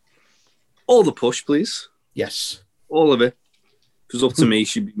give her all the push, please. Yes. All of it. If it was up to me,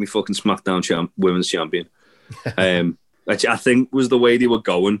 she'd be my fucking SmackDown women's champion. Which I think was the way they were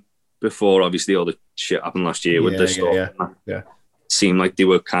going before, obviously, all the shit happened last year with this stuff. Yeah. Seemed like they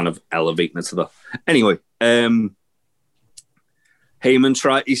were kind of elevating it to the... Anyway, Heyman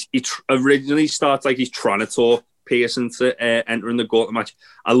he originally starts like he's trying to talk Pearce into entering the Gauntlet match.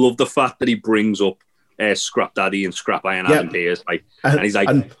 I love the fact that he brings up Scrap Daddy and Scrap Iron Adam Pearce, and he's like,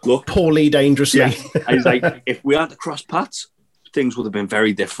 look, poorly, dangerously. Yeah. And he's like, if we hadn't crossed paths, things would have been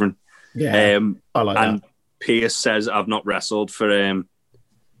very different. Yeah, I like that. Pearce says, I've not wrestled for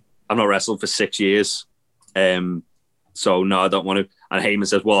 6 years, so no, I don't want to. And Heyman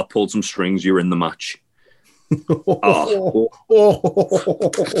says, well, I pulled some strings. You're in the match.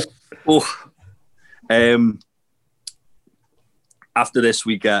 After this,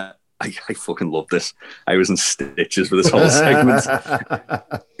 we get. I fucking love this. I was in stitches for this whole segment.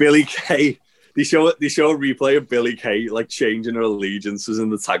 Billy Kay. They show a replay of Billy Kay like changing her allegiances in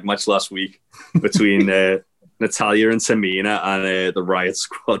the tag match last week between Natalya and Tamina and the Riot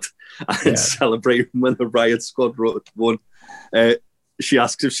Squad, and celebrating when the Riot Squad won. She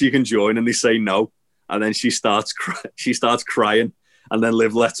asks if she can join, and they say no. And then she starts crying, and then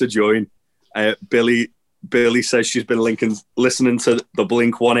Liv lets her join. Billy says she's been listening to the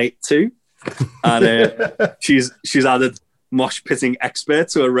Blink 182, and she's added mosh pitting expert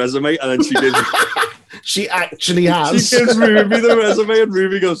to her resume, and then she gives she actually has. She gives Ruby the resume, and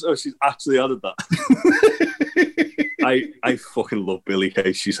Ruby goes, "Oh, she's actually added that." I fucking love Billy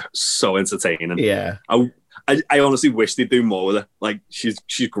Kay. She's so entertaining. Yeah, I honestly wish they'd do more with her. Like she's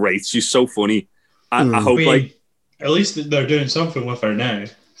great. She's so funny. I hope at least they're doing something with her now.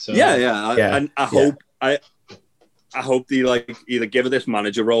 So and I hope they like either give her this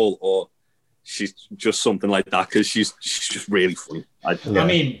manager role or she's just something like that, because she's just really funny. I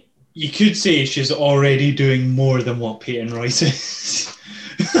mean, you could say she's already doing more than what Peyton Royce is.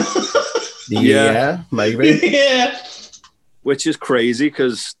 Yeah, maybe. Yeah. Which is crazy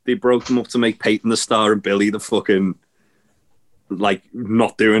because they broke them up to make Peyton the star and Billy the fucking like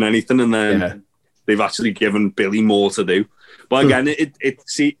not doing anything, and then they've actually given Billy more to do. But again,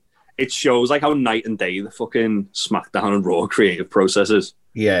 it shows like how night and day the fucking SmackDown and Raw creative process is.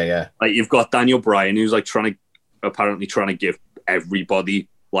 Yeah. Like you've got Daniel Bryan, who's like apparently trying to give everybody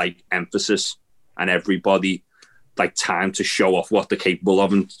like emphasis and everybody like time to show off what they're capable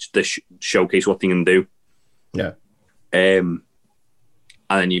of and to showcase what they can do. Yeah. And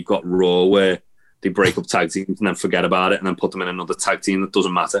then you've got Raw, where they break up tag teams and then forget about it and then put them in another tag team that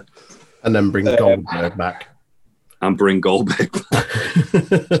doesn't matter. And then bring Goldberg back. And bring Goldberg back.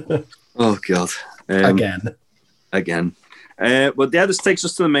 Oh, God. Again. But yeah, this takes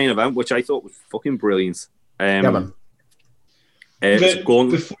us to the main event, which I thought was fucking brilliant.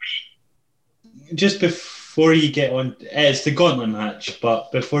 Before you get on, it's the Gauntlet match,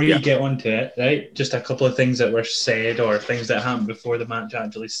 but before you get onto it, right, just a couple of things that were said or things that happened before the match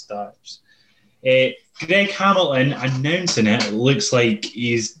actually starts. Greg Hamilton announcing it looks like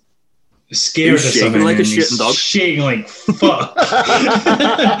he's scared of something. Like a shitting dog. Shaking like fuck.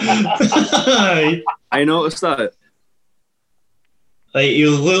 I noticed that. Like he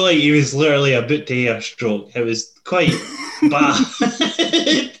looked like he was literally about to have a stroke. It was quite bad.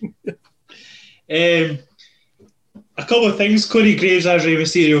 A couple of things. Corey Graves as Rey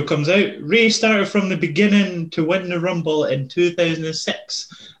Mysterio comes out. Rey started from the beginning to win the Rumble in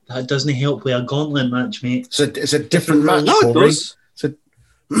 2006. That doesn't help with a gauntlet match, mate. So it's a different match. No, it does.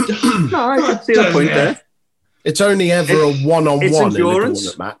 No, I can see the point there. It's only ever a one-on-one in a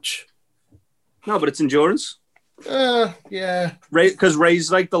gauntlet match. No, but it's endurance. Yeah. Because Ray's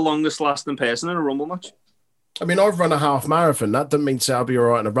like the longest lasting person in a Rumble match. I mean, I've run a half marathon. That doesn't mean to say I'll be all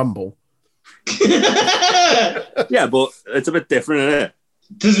right in a Rumble. Yeah, but it's a bit different, isn't it?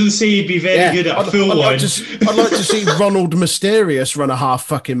 Doesn't say he'd be very good at a full one. I'd like to see Ronald Mysterious run a half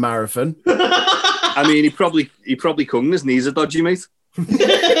fucking marathon. I mean, he probably couldn't. His knees are dodgy, mate.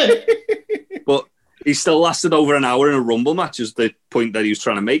 But he still lasted over an hour in a Rumble match, is the point that he was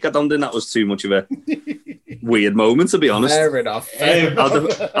trying to make. I don't think that was too much of a weird moment, to be honest. Fair enough.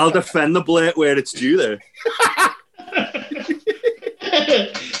 I'll defend the blade where it's due there.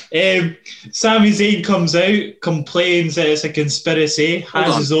 Sami Zayn comes out, complains that it's a conspiracy,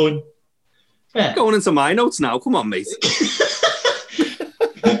 has his own. Yeah. Going into my notes now. Come on, mate.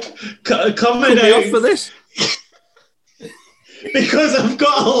 Coming out for this. Because I've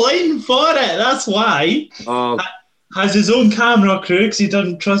got a line for it. That's why. Oh. Has his own camera crew because he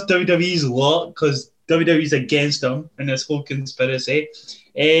doesn't trust WWE's lot because WWE's against him in this whole conspiracy.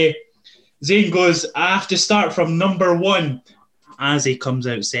 Zayn goes, I have to start from number one as he comes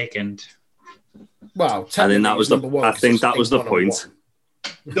out second. Wow. And then that was I think that was the point.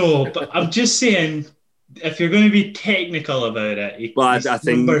 No, but I'm just saying if you're going to be technical about it, but I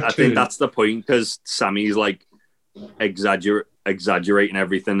think that's the point, because Sammy's like exaggerating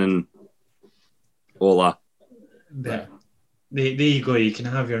everything and all that. Yeah. There you go. You can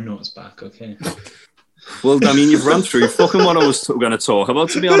have your notes back, okay? Well, I mean, you've run through fucking what I was going to talk about,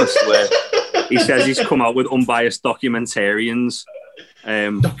 to be honest. Where he says he's come out with unbiased documentarians,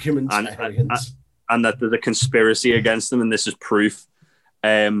 and that there's a conspiracy against him, and this is proof.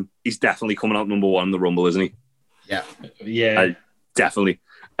 He's definitely coming out number one in the Rumble, isn't he? Yeah, definitely.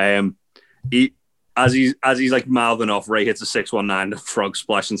 He as he's like mouthing off, Ray hits a 619, frog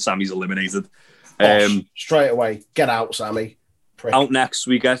splash, and Sammy's eliminated. Straight away, get out, Sammy. Prick. Out next,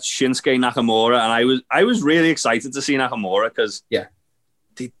 we get Shinsuke Nakamura, and I was really excited to see Nakamura because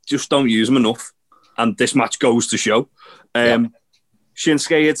they just don't use him enough, and this match goes to show.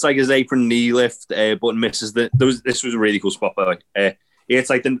 Shinsuke hits like his apron knee lift, but misses this was a really cool spot, by the way. He hits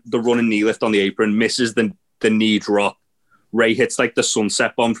like the running knee lift on the apron, misses the knee drop. Ray hits like the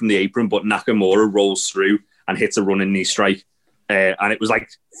sunset bomb from the apron, but Nakamura rolls through and hits a running knee strike, and it was like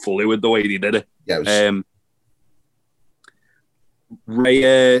fluid the way he did it.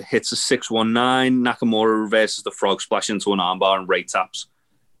 Ray hits a 619. Nakamura reverses the frog splash into an armbar, and Ray taps,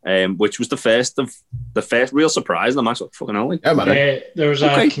 which was the first real surprise in the match. Like, fucking hell, like. There was a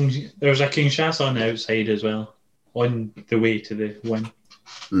Kinshasa on the outside as well on the way to the win.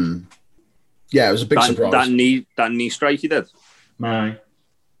 Yeah, it was a big surprise. That knee strike he did. That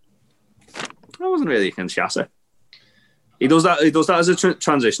wasn't really a Kinshasa. He does that as a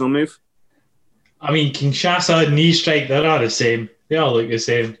transitional move. I mean, Kinshasa and knee strike, they're all the same. They all look the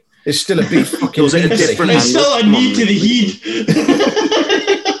same. It's still a big fucking knee. It's still a knee to the heat.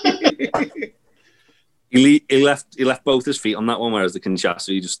 He left both his feet on that one, whereas the Kinshasa,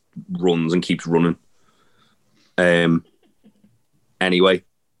 he just runs and keeps running. Anyway,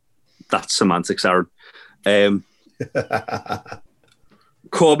 that's semantics, Aaron.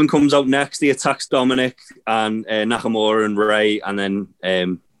 Corbin comes out next. He attacks Dominic and Nakamura and Ray, and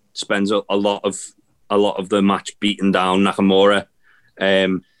then spends a lot of the match beating down Nakamura.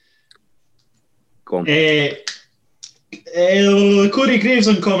 Go on. Corey Graves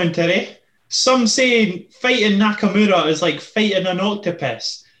on commentary. Some say fighting Nakamura is like fighting an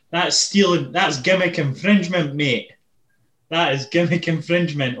octopus. That's gimmick infringement, mate. That is gimmick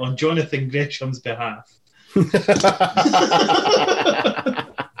infringement on Jonathan Gresham's behalf.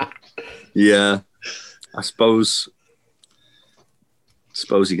 Yeah, I suppose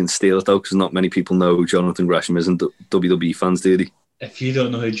you can steal it though, because not many people know who Jonathan Gresham is, and WWE fans, do they? If you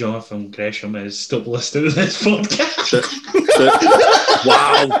don't know who Jonathan Gresham is, stop listening to this podcast.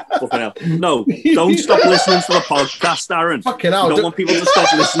 Wow, fucking hell! No, don't stop listening to the podcast, Aaron. Fucking hell! I don't want people to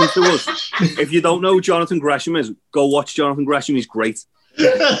stop listening to us. If you don't know who Jonathan Gresham is, go watch Jonathan Gresham. He's great.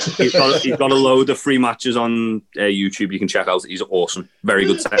 He's got a load of free matches on YouTube you can check out. He's awesome. Very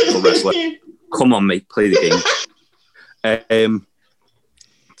good technical wrestler. Come on, mate, play the game.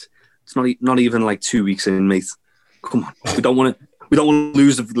 It's not even like 2 weeks in, mate. Come on, we don't want to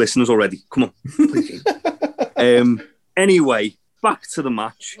lose the listeners already. Come on, play the game. Anyway, back to the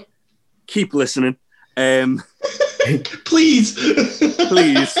match. Keep listening. Please.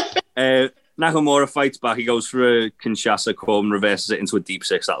 Nakamura fights back. He goes for a Kinshasa. Corbin reverses it into a deep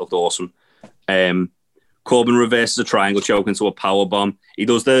six. That looked awesome. Corbin reverses a triangle choke into a power bomb. He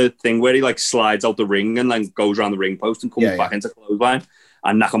does the thing where he like slides out the ring and then goes around the ring post and comes back into clothesline.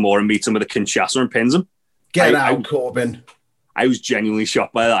 And Nakamura meets him with a Kinshasa and pins him. Get out, Corbin. I was genuinely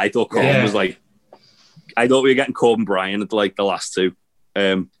shocked by that. I thought Corbin was like... I thought we were getting Corbin Bryan at like the last two.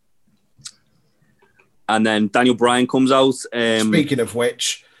 And then Daniel Bryan comes out. Speaking of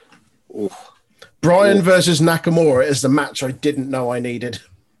which... Bryan versus Nakamura is the match I didn't know I needed.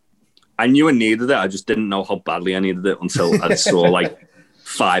 I knew I needed it. I just didn't know how badly I needed it until I saw like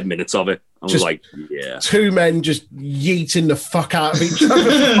 5 minutes of it. I was like, yeah. Two men just yeeting the fuck out of each other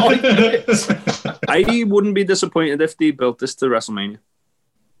for 5 minutes. I wouldn't be disappointed if they built this to WrestleMania.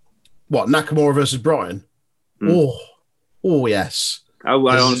 What, Nakamura versus Bryan? Oh, yes. I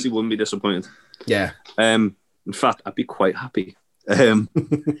honestly wouldn't be disappointed. Yeah. In fact, I'd be quite happy.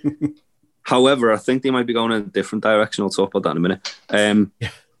 However, I think they might be going in a different direction. I'll talk about that in a minute.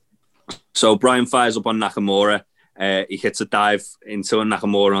 So Bryan fires up on Nakamura. He hits a dive into a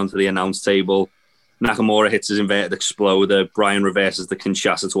Nakamura onto the announce table. Nakamura hits his inverted exploder. Bryan reverses the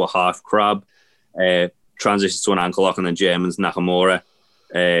Kinshasa to a half crab. Transitions to an ankle lock and then Germans Nakamura.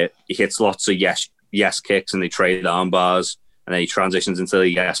 He hits lots of yes kicks and they trade arm bars. And then he transitions into the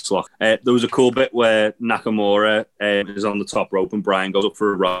yes lock. There was a cool bit where Nakamura is on the top rope and Bryan goes up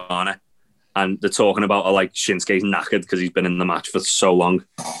for a Rana. And they're talking about how, like, Shinsuke's knackered because he's been in the match for so long.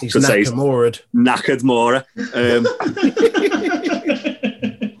 He's Nakamura'd. Knackered Mora.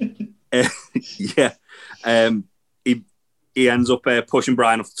 He ends up pushing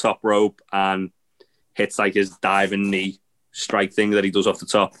Bryan off the top rope and hits like his diving knee strike thing that he does off the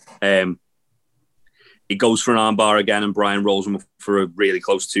top. He goes for an armbar again, and Bryan rolls him for a really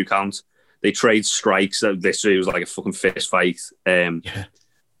close 2 count. They trade strikes. This was like a fucking fist fight.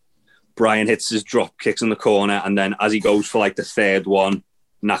 Bryan hits his drop kicks in the corner, and then as he goes for like the 3rd one,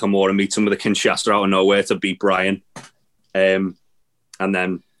 Nakamura meets him with a Kinshasa out of nowhere to beat Bryan. And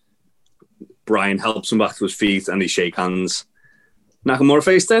then Bryan helps him back to his feet, and they shake hands. Nakamura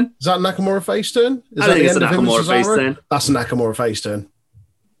face turn? Is that Nakamura face turn? I think it's a Nakamura face turn. That's a Nakamura face turn.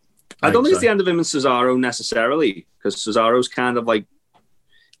 I don't think it's the end of him and Cesaro necessarily, because Cesaro's kind of like,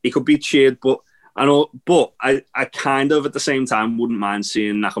 he could be cheered, but I kind of at the same time wouldn't mind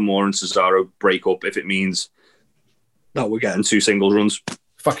seeing Nakamura and Cesaro break up if it means that we're getting 2 singles runs.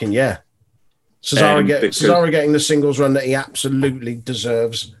 Fucking yeah. Cesaro getting the singles run that he absolutely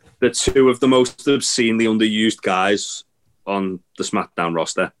deserves. The 2 of the most obscenely underused guys on the SmackDown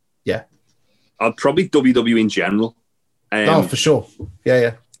roster. Yeah. I'd probably WWE in general. For sure.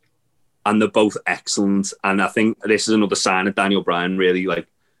 Yeah. And they're both excellent. And I think this is another sign of Daniel Bryan really like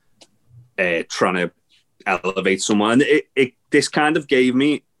trying to elevate someone. And this kind of gave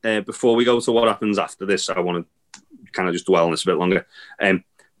me, before we go to what happens after this, I want to kind of just dwell on this a bit longer.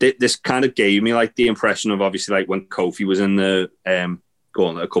 This kind of gave me like the impression of obviously like when Kofi was in the a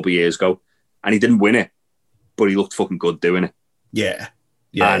couple of years ago, and he didn't win it, but he looked fucking good doing it. Yeah.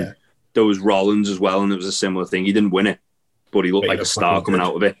 And there was Rollins as well, and it was a similar thing. He didn't win it, but he looked like a star coming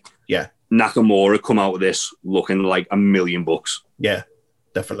out of it. Yeah. Nakamura come out of this looking like $1 million. Yeah,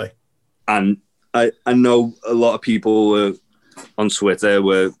 definitely. And I know a lot of people on Twitter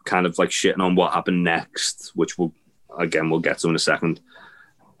were kind of like shitting on what happened next, which we'll get to in a second.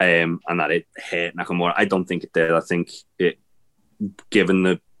 And that it hurt Nakamura. I don't think it did. I think it, given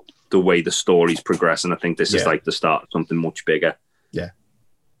the way the story's progressing, I think this is like the start of something much bigger. Yeah.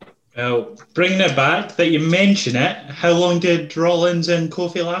 Well, bringing it back that you mention it, how long did Rollins and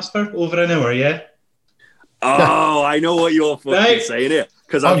Kofi last for? Over an hour, yeah? Oh, I know what you're fucking saying here.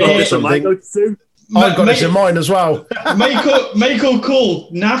 Because I've got this in my notes too. I've got this in mine as well. Michael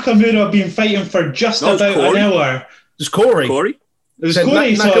Cole, Nakamura have been fighting for just about an hour. It's Corey. It was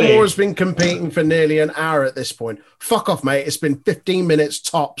Corey, Nakamura's been competing for nearly an hour at this point. Fuck off, mate. It's been 15 minutes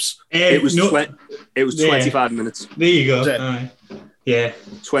tops. It was 25 minutes. There you go. Yeah.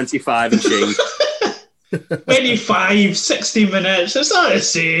 25 and change. 25, 60 minutes. It's not the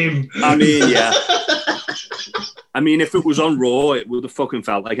same. I mean, yeah. I mean, if it was on Raw, it would have fucking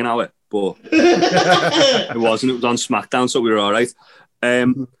felt like an hour. But it wasn't. It was on SmackDown, so we were all right.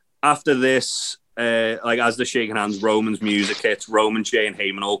 After this, like as they're shaking hands, Roman's music hits. Roman, Jay, and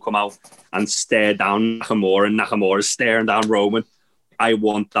Heyman all come out and stare down Nakamura, and Nakamura's staring down Roman. I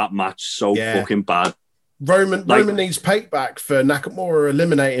want that match so fucking bad. Roman needs payback for Nakamura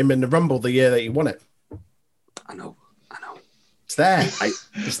eliminating him in the Rumble the year that he won it. I know. It's there.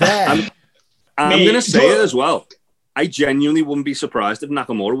 It's there. I'm going to say it as well. I genuinely wouldn't be surprised if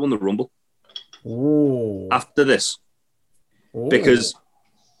Nakamura won the Rumble. Ooh. After this. Ooh. Because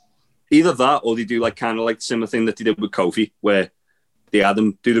either that or they do like kind of like the similar thing that they did with Kofi, where they had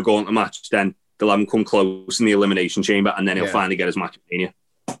him do the gauntlet match, then they'll have him come close in the Elimination Chamber, and then he'll finally get his match at Mania.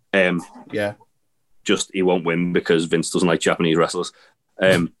 Just he won't win because Vince doesn't like Japanese wrestlers.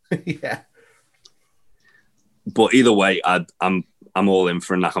 But either way, I'm all in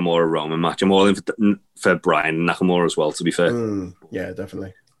for a Nakamura Roman match. I'm all in for Bryan and Nakamura as well, to be fair. Yeah,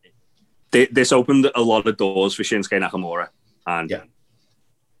 definitely. This opened a lot of doors for Shinsuke Nakamura, and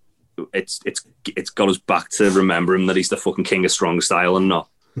it's got us back to remember him that he's the fucking king of strong style and not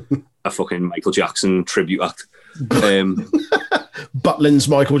a fucking Michael Jackson tribute act. Butlin's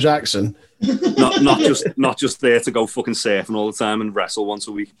Michael Jackson. Not just there to go fucking surfing all the time and wrestle once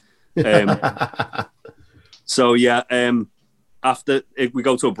a week. So after we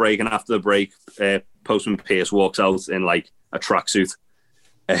go to a break, and after the break, Postman Pearce walks out in like a tracksuit.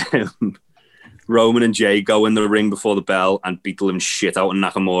 Roman and Jay go in the ring before the bell and beat the living shit out of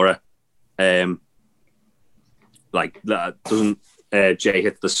Nakamura. Like that doesn't Jay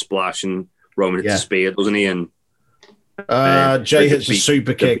hit the splash and Roman hits the spear, doesn't he? And Jay hits a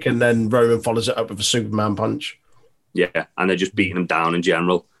super kick and then Roman follows it up with a Superman punch. Yeah, and they're just beating him down in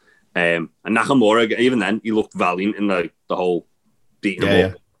general. And Nakamura, even then, he looked valiant in the whole beating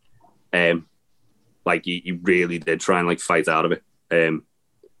him up. Like he really did try and like fight out of it.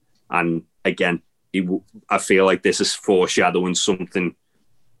 And again, I feel like this is foreshadowing something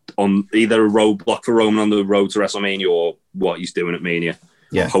on either a roadblock for Roman on the road to WrestleMania or what he's doing at Mania.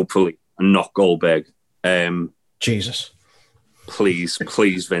 Yeah. Hopefully. And not Goldberg. Jesus. Please,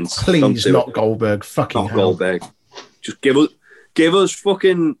 Vince. Please, not Goldberg. Fucking not Goldberg. Just give us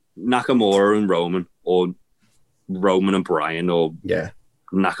fucking Nakamura and Roman, or Roman and Bryan, or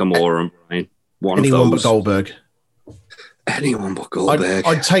Nakamura and Bryan. Anyone but Goldberg. Anyone but Goldberg.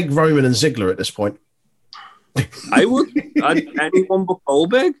 I'd take Roman and Ziggler at this point. I would. Anyone but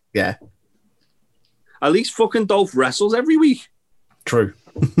Goldberg? Yeah. At least fucking Dolph wrestles every week. True.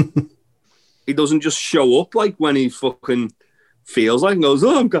 He doesn't just show up like when he fucking feels like and goes,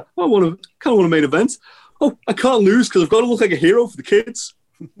 I kind of want a main event. Oh, I can't lose because I've got to look like a hero for the kids.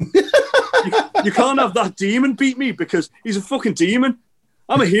 you can't have that demon beat me because he's a fucking demon.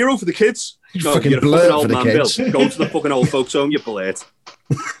 I'm a hero for the kids. No, you're a fucking old man, Bill. Go to the fucking old folks home, you blurt.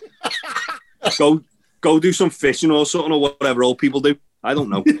 Go do some fishing or something, or whatever old people do. I don't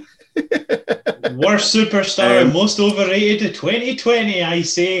know. Worst superstar and most overrated of 2020, I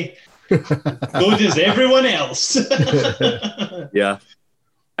say. So does everyone else. Yeah.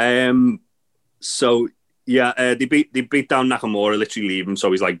 So yeah, they beat down Nakamura, literally leave him,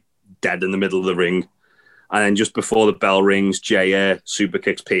 so he's like dead in the middle of the ring. And then just before the bell rings, Jay super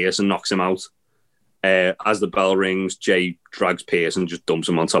kicks Pierce and knocks him out. As the bell rings, Jay drags Pierce and just dumps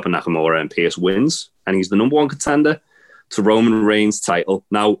him on top of Nakamura, and Pierce wins, and he's the number one contender to Roman Reigns' title.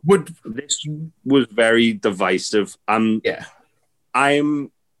 Now, this was very divisive. I'm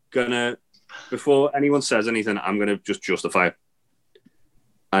gonna, before anyone says anything, I'm gonna just justify it.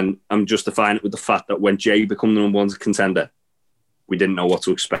 And I'm justifying it with the fact that when Jay became the number one contender, we didn't know what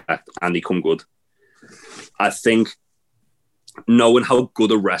to expect, and he come good. I think knowing how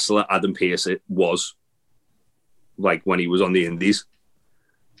good a wrestler Adam Pearce was, like when he was on the Indies,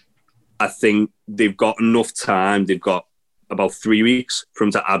 I think they've got enough time. They've got about 3 weeks for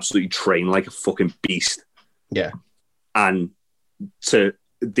him to absolutely train like a fucking beast. Yeah. And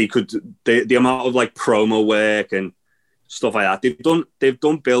the amount of like promo work and stuff like that. They've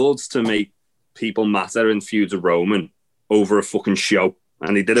done builds to make people matter in feuds of Roman over a fucking show.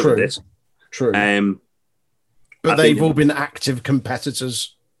 And they did it with this. True. But they've all been active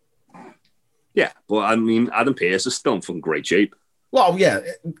competitors. Yeah, but I mean, Adam Pearce is still in fucking great shape. Well, yeah,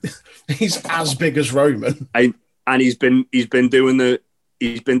 he's as big as Roman, and he's been doing the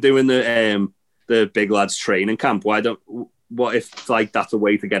big lads training camp. What if like that's a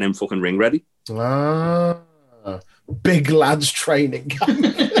way to get him fucking ring ready? Big lads training camp.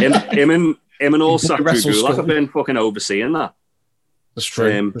 him and all Saku Gulak have been fucking overseeing that. That's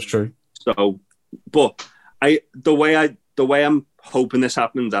true. That's true. So, but the way I'm hoping this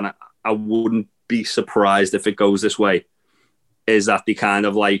happens, and I wouldn't be surprised if it goes this way, is that they kind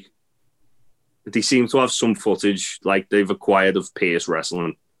of like, they seem to have some footage like they've acquired of Pearce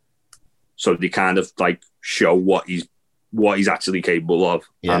wrestling, so they kind of like show what he's actually capable of,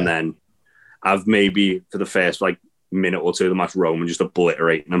 and then have maybe for the first like minute or two of the match Roman just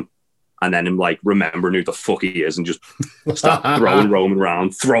obliterating him, and then him like remembering who the fuck he is and just start throwing Roman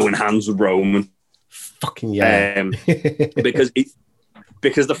around, throwing hands with Roman. Fucking yeah.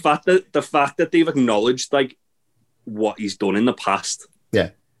 Because the fact that they've acknowledged like what he's done in the past,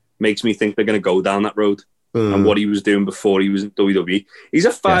 makes me think they're going to go down that road. And what he was doing before he was in WWE. He's a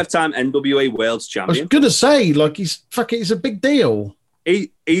 5-time NWA World Champion. I was going to say, like, he's a big deal.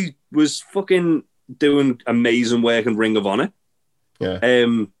 He was fucking doing amazing work in Ring of Honor. Yeah.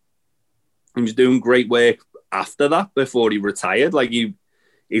 He was doing great work after that before he retired. Like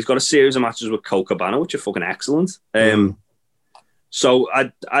he's got a series of matches with Colt Cabana, which are fucking excellent. So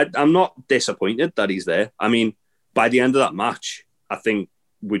I'm not disappointed that he's there. I mean, by the end of that match, I think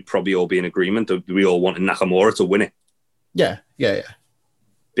we'd probably all be in agreement that we all wanted Nakamura to win it. Yeah.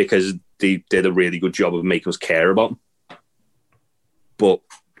 Because they did a really good job of making us care about him. But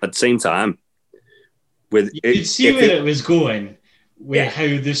at the same time, you could see where it was going, how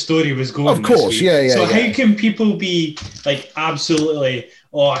the story was going. Of course, So how can people be like absolutely,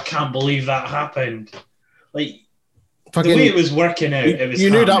 I can't believe that happened? Like the way it was working out, it was. You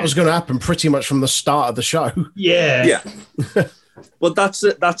knew that was going to happen pretty much from the start of the show. Yeah. But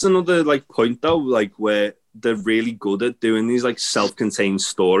that's another like point though, like where they're really good at doing these like self-contained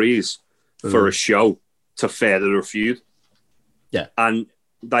stories for a show to further a feud. Yeah, and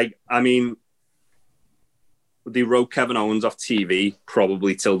like I mean, they wrote Kevin Owens off TV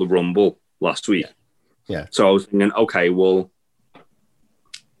probably till the Rumble last week. Yeah. So I was thinking, okay, well,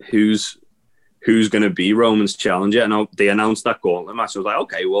 who's going to be Roman's challenger? And they announced that gauntlet match. I was like,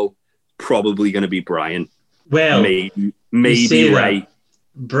 okay, well, probably going to be Bryan. Well, maybe Ray.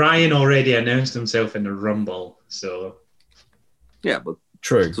 Bryan already announced himself in the Rumble, so yeah, but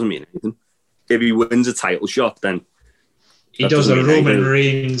True. Doesn't mean anything. If he wins a title shot, then he does a Roman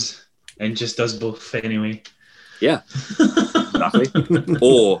Reigns and just does both anyway. Yeah, exactly.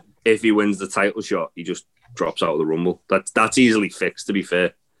 Or if he wins the title shot, he just drops out of the Rumble. That's easily fixed, to be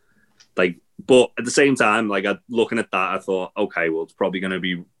fair. Like, but at the same time, like, looking at that, I thought, okay, well, it's probably going to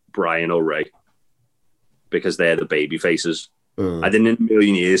be Bryan or Ray because they're the baby faces. I didn't in a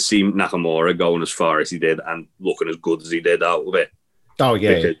million years see Nakamura going as far as he did and looking as good as he did out of it. Oh,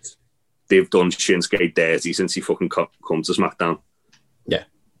 yeah. Because they've done Shinsuke dirty since he fucking come to SmackDown. Yeah.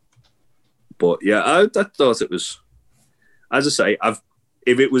 But yeah, I thought it was, as I say,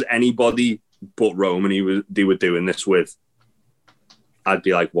 if it was anybody but Roman they were doing this with, I'd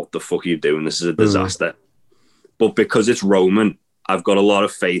be like, what the fuck are you doing? This is a disaster. But because it's Roman, I've got a lot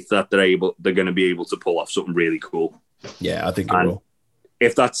of faith that they're going to be able to pull off something really cool. Yeah, I think it will.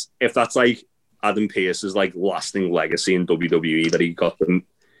 If that's like Adam Pearce's like lasting legacy in WWE, that he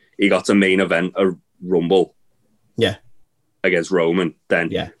got to main event a Rumble. Yeah. Against Roman,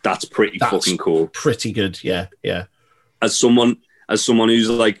 then that's pretty fucking cool. Pretty good, yeah. As someone who's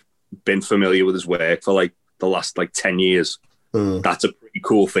like been familiar with his work for like the last like 10 years, that's a pretty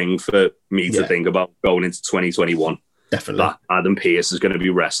cool thing for me to think about going into 2021. Definitely. That Adam Pearce is going to be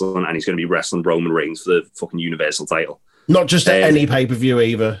wrestling, and he's going to be wrestling Roman Reigns for the fucking Universal title. Not just at any pay-per-view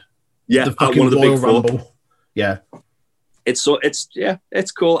either. Yeah, the fucking one of the Royal big Rumble. Four. Yeah. It's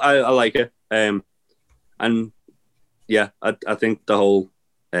cool. I like it. And yeah, I think the whole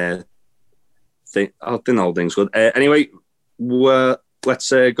thing. I think the whole thing's good. Anyway, let's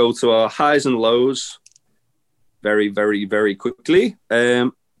go to our highs and lows very, very, very quickly.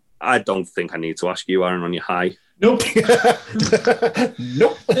 I don't think I need to ask you, Aaron, on your high. Nope.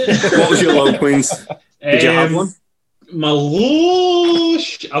 Nope. What was your low points? Did you have one? My low.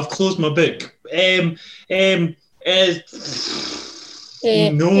 I've closed my book. No.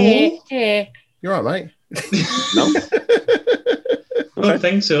 You're right, mate. No. I don't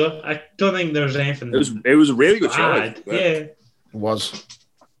think so. I don't think there's anything. It was a really good show. Bad. Yeah. It was.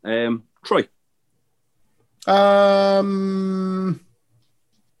 Troy.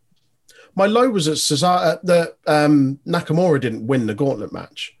 My low was at Cesaro. Nakamura didn't win the gauntlet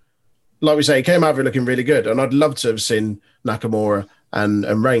match. Like we say, he came out of it looking really good, and I'd love to have seen Nakamura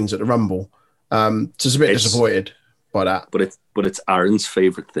and Reigns at the Rumble. Just a bit disappointed by that. But it's Aaron's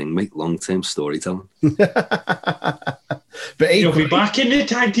favourite thing, mate. Long-term storytelling. But You'll be back in the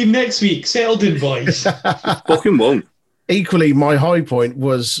tag team next week. Settled in, boys. Fucking won't. Equally, my high point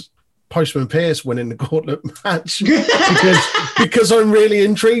was Postman Pearce winning the gauntlet match because I'm really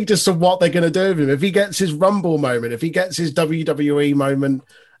intrigued as to what they're going to do with him. If he gets his Rumble moment, if he gets his WWE moment,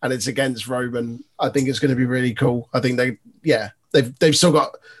 and it's against Roman, I think it's going to be really cool. I think they've still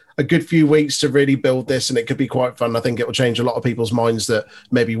got a good few weeks to really build this, and it could be quite fun. I think it will change a lot of people's minds that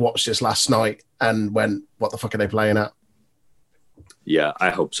maybe watched this last night and went, "What the fuck are they playing at?" Yeah, I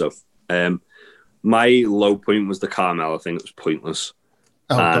hope so. My low point was the Carmella thing. It was pointless.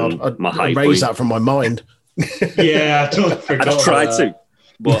 Oh God, I raised that from my mind. Yeah, I totally forgot. I tried to,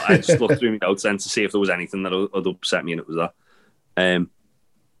 but I just looked through my notes then to see if there was anything that would upset me, and it was that.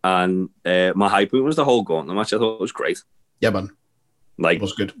 And my high point was the whole gauntlet match. I thought it was great. Yeah, man. Like, it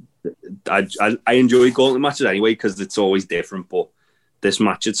was good. I enjoy gauntlet matches anyway because it's always different, but this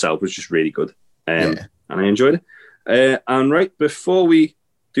match itself was just really good. And I enjoyed it. And right before we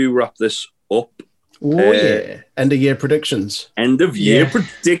do wrap this up, end of year predictions. End of year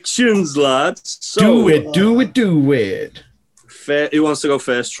predictions, lads. So, do it. Who wants to go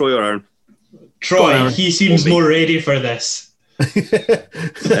first, Troy or Aaron? Troy, he seems more ready for this.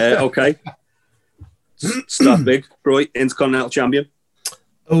 Okay. Start big. Troy, Intercontinental Champion.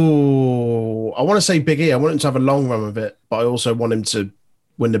 Oh, I want to say Big E. I want him to have a long run of it, but I also want him to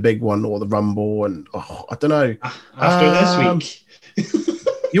win the big one or the Rumble. And I don't know. After this week.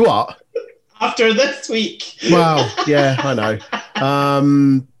 You are? After this week. Wow. Yeah, I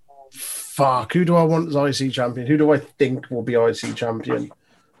know. Fuck. Who do I want as IC champion? Who do I think will be IC champion?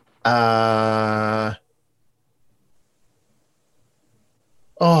 I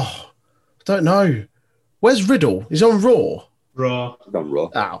don't know. Where's Riddle? He's on Raw. Raw. He's on Raw.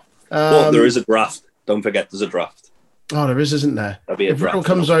 Ow. But there is a draft. Don't forget there's a draft. Oh, there is, isn't there? If Riddle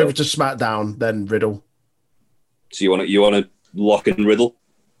comes over to SmackDown, then Riddle. So you want to lock in Riddle?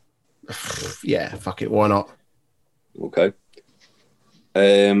 Yeah, fuck it. Why not? Okay.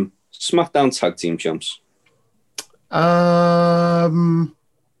 SmackDown Tag Team Champs. God,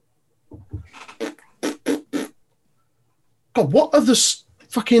 what other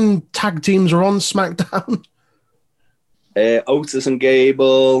fucking tag teams are on SmackDown? Otis and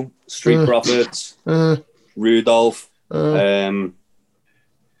Gable, Street Profits, Rudolph.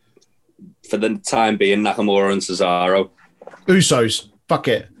 For the time being, Nakamura and Cesaro. Usos. Fuck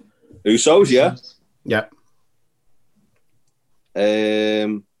it. Usos, yeah. Yep.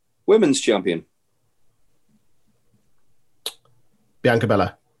 Women's champion. Bianca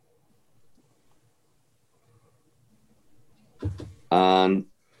Belair. And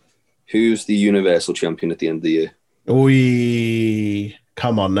who's the Universal champion at the end of the year? Oi.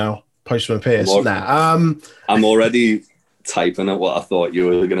 Come on now. Postman Pierce. I'm already typing at what I thought you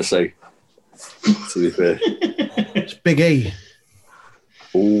were going to say, to be fair. It's Big E.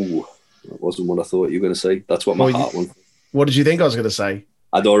 Oh, that wasn't what I thought you were going to say. That's what my heart wanted. What did you think I was going to say?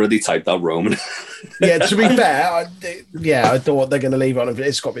 I'd already typed out Roman. Yeah, to be fair, I thought they're going to leave on him.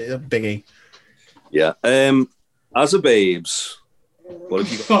 It's got to be a Big E. Yeah. As a babes, what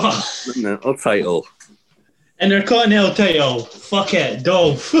have you got? A title. Intercontinental title. Fuck it,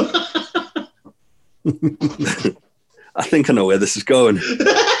 Dolph. I think I know where this is going.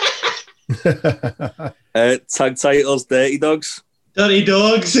 Tag titles, Dirty Dogs. Dirty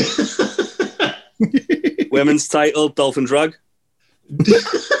Dogs. Women's title, Dolphin Drag.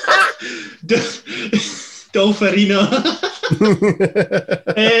 Dolpharina.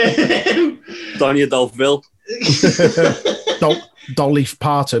 Sonya Dolphville. Dolleaf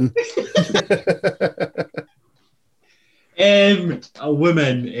Parton. A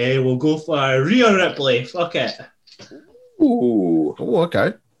woman. We'll go for Rhea Ripley. Fuck it. Ooh. Oh,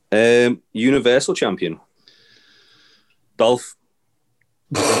 okay. Universal champion. Dolph.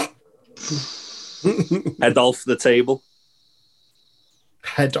 Head off the table.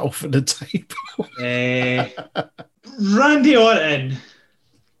 Head off the table. Randy Orton.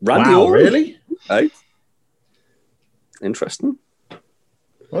 Randy Orton? Really? Right. Interesting.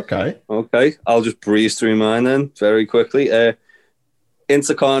 Okay. I'll just breeze through mine then very quickly.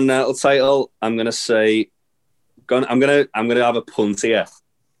 Intercontinental title. I'm gonna say, I'm gonna have a punt here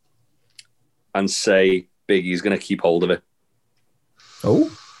and say Big E's gonna keep hold of it.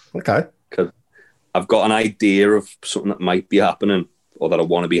 Oh, okay. Because I've got an idea of something that might be happening or that I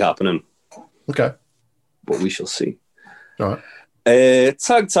want to be happening. Okay. But we shall see. All right.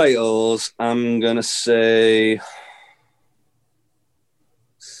 Tag titles. I'm gonna say.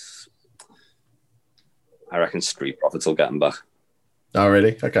 I reckon Street Profits will get them back. Oh,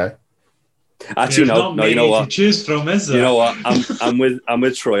 really? Okay. Actually, no. You know what? To choose from, is there? You know what? I'm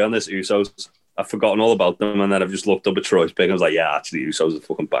with Troy on this. Usos. I've forgotten all about them, and then I've just looked up at Troy's pick and I was like, yeah, actually, Usos are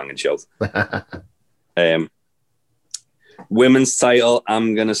fucking banging show. Women's title.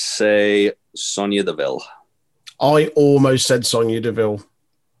 I'm gonna say Sonya Deville. I almost said Sonya Deville.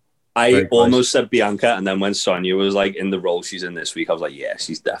 I almost said Bianca, and then when Sonya was like in the role she's in this week, I was like, yeah,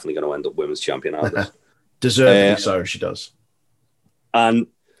 she's definitely going to end up women's champion out of this. Deservedly so, she does. And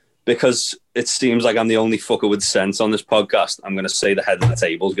because it seems like I'm the only fucker with sense on this podcast, I'm going to say the head of the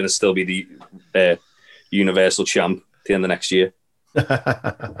table is going to still be the Universal champ at the end of next year.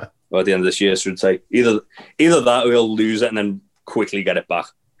 Or at the end of this year, I should say. Either that or we'll lose it and then quickly get it back.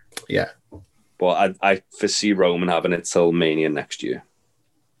 Yeah. But I foresee Roman having it till Mania next year.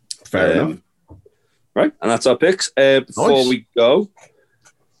 Fair enough. Right, and that's our picks. Before we go,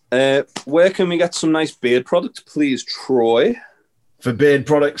 where can we get some nice beard products, please, Troy? For beard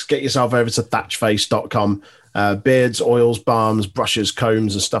products, get yourself over to thatchface.com. Beards, oils, balms, brushes,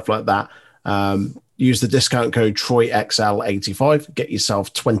 combs, and stuff like that. Use the discount code TroyXL85. Get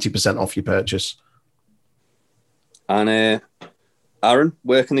yourself 20% off your purchase. And Aaron,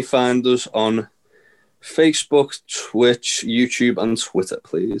 where can they find us on Facebook, Twitch, YouTube, and Twitter,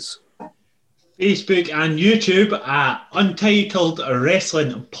 please? Facebook and YouTube at Untitled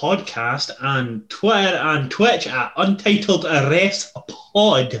Wrestling Podcast, and Twitter and Twitch at Untitled Rest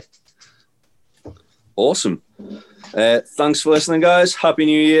Pod. Awesome. Thanks for listening, guys. Happy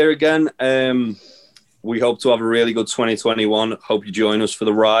New Year again. We hope to have a really good 2021. Hope you join us for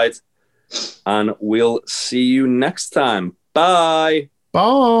the ride. And we'll see you next time. Bye.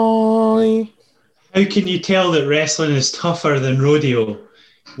 Bye. How can you tell that wrestling is tougher than rodeo?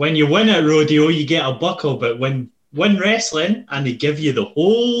 When you win at rodeo, you get a buckle, but when win wrestling and they give you the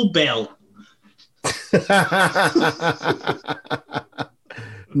whole belt.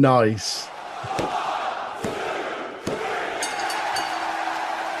 Nice.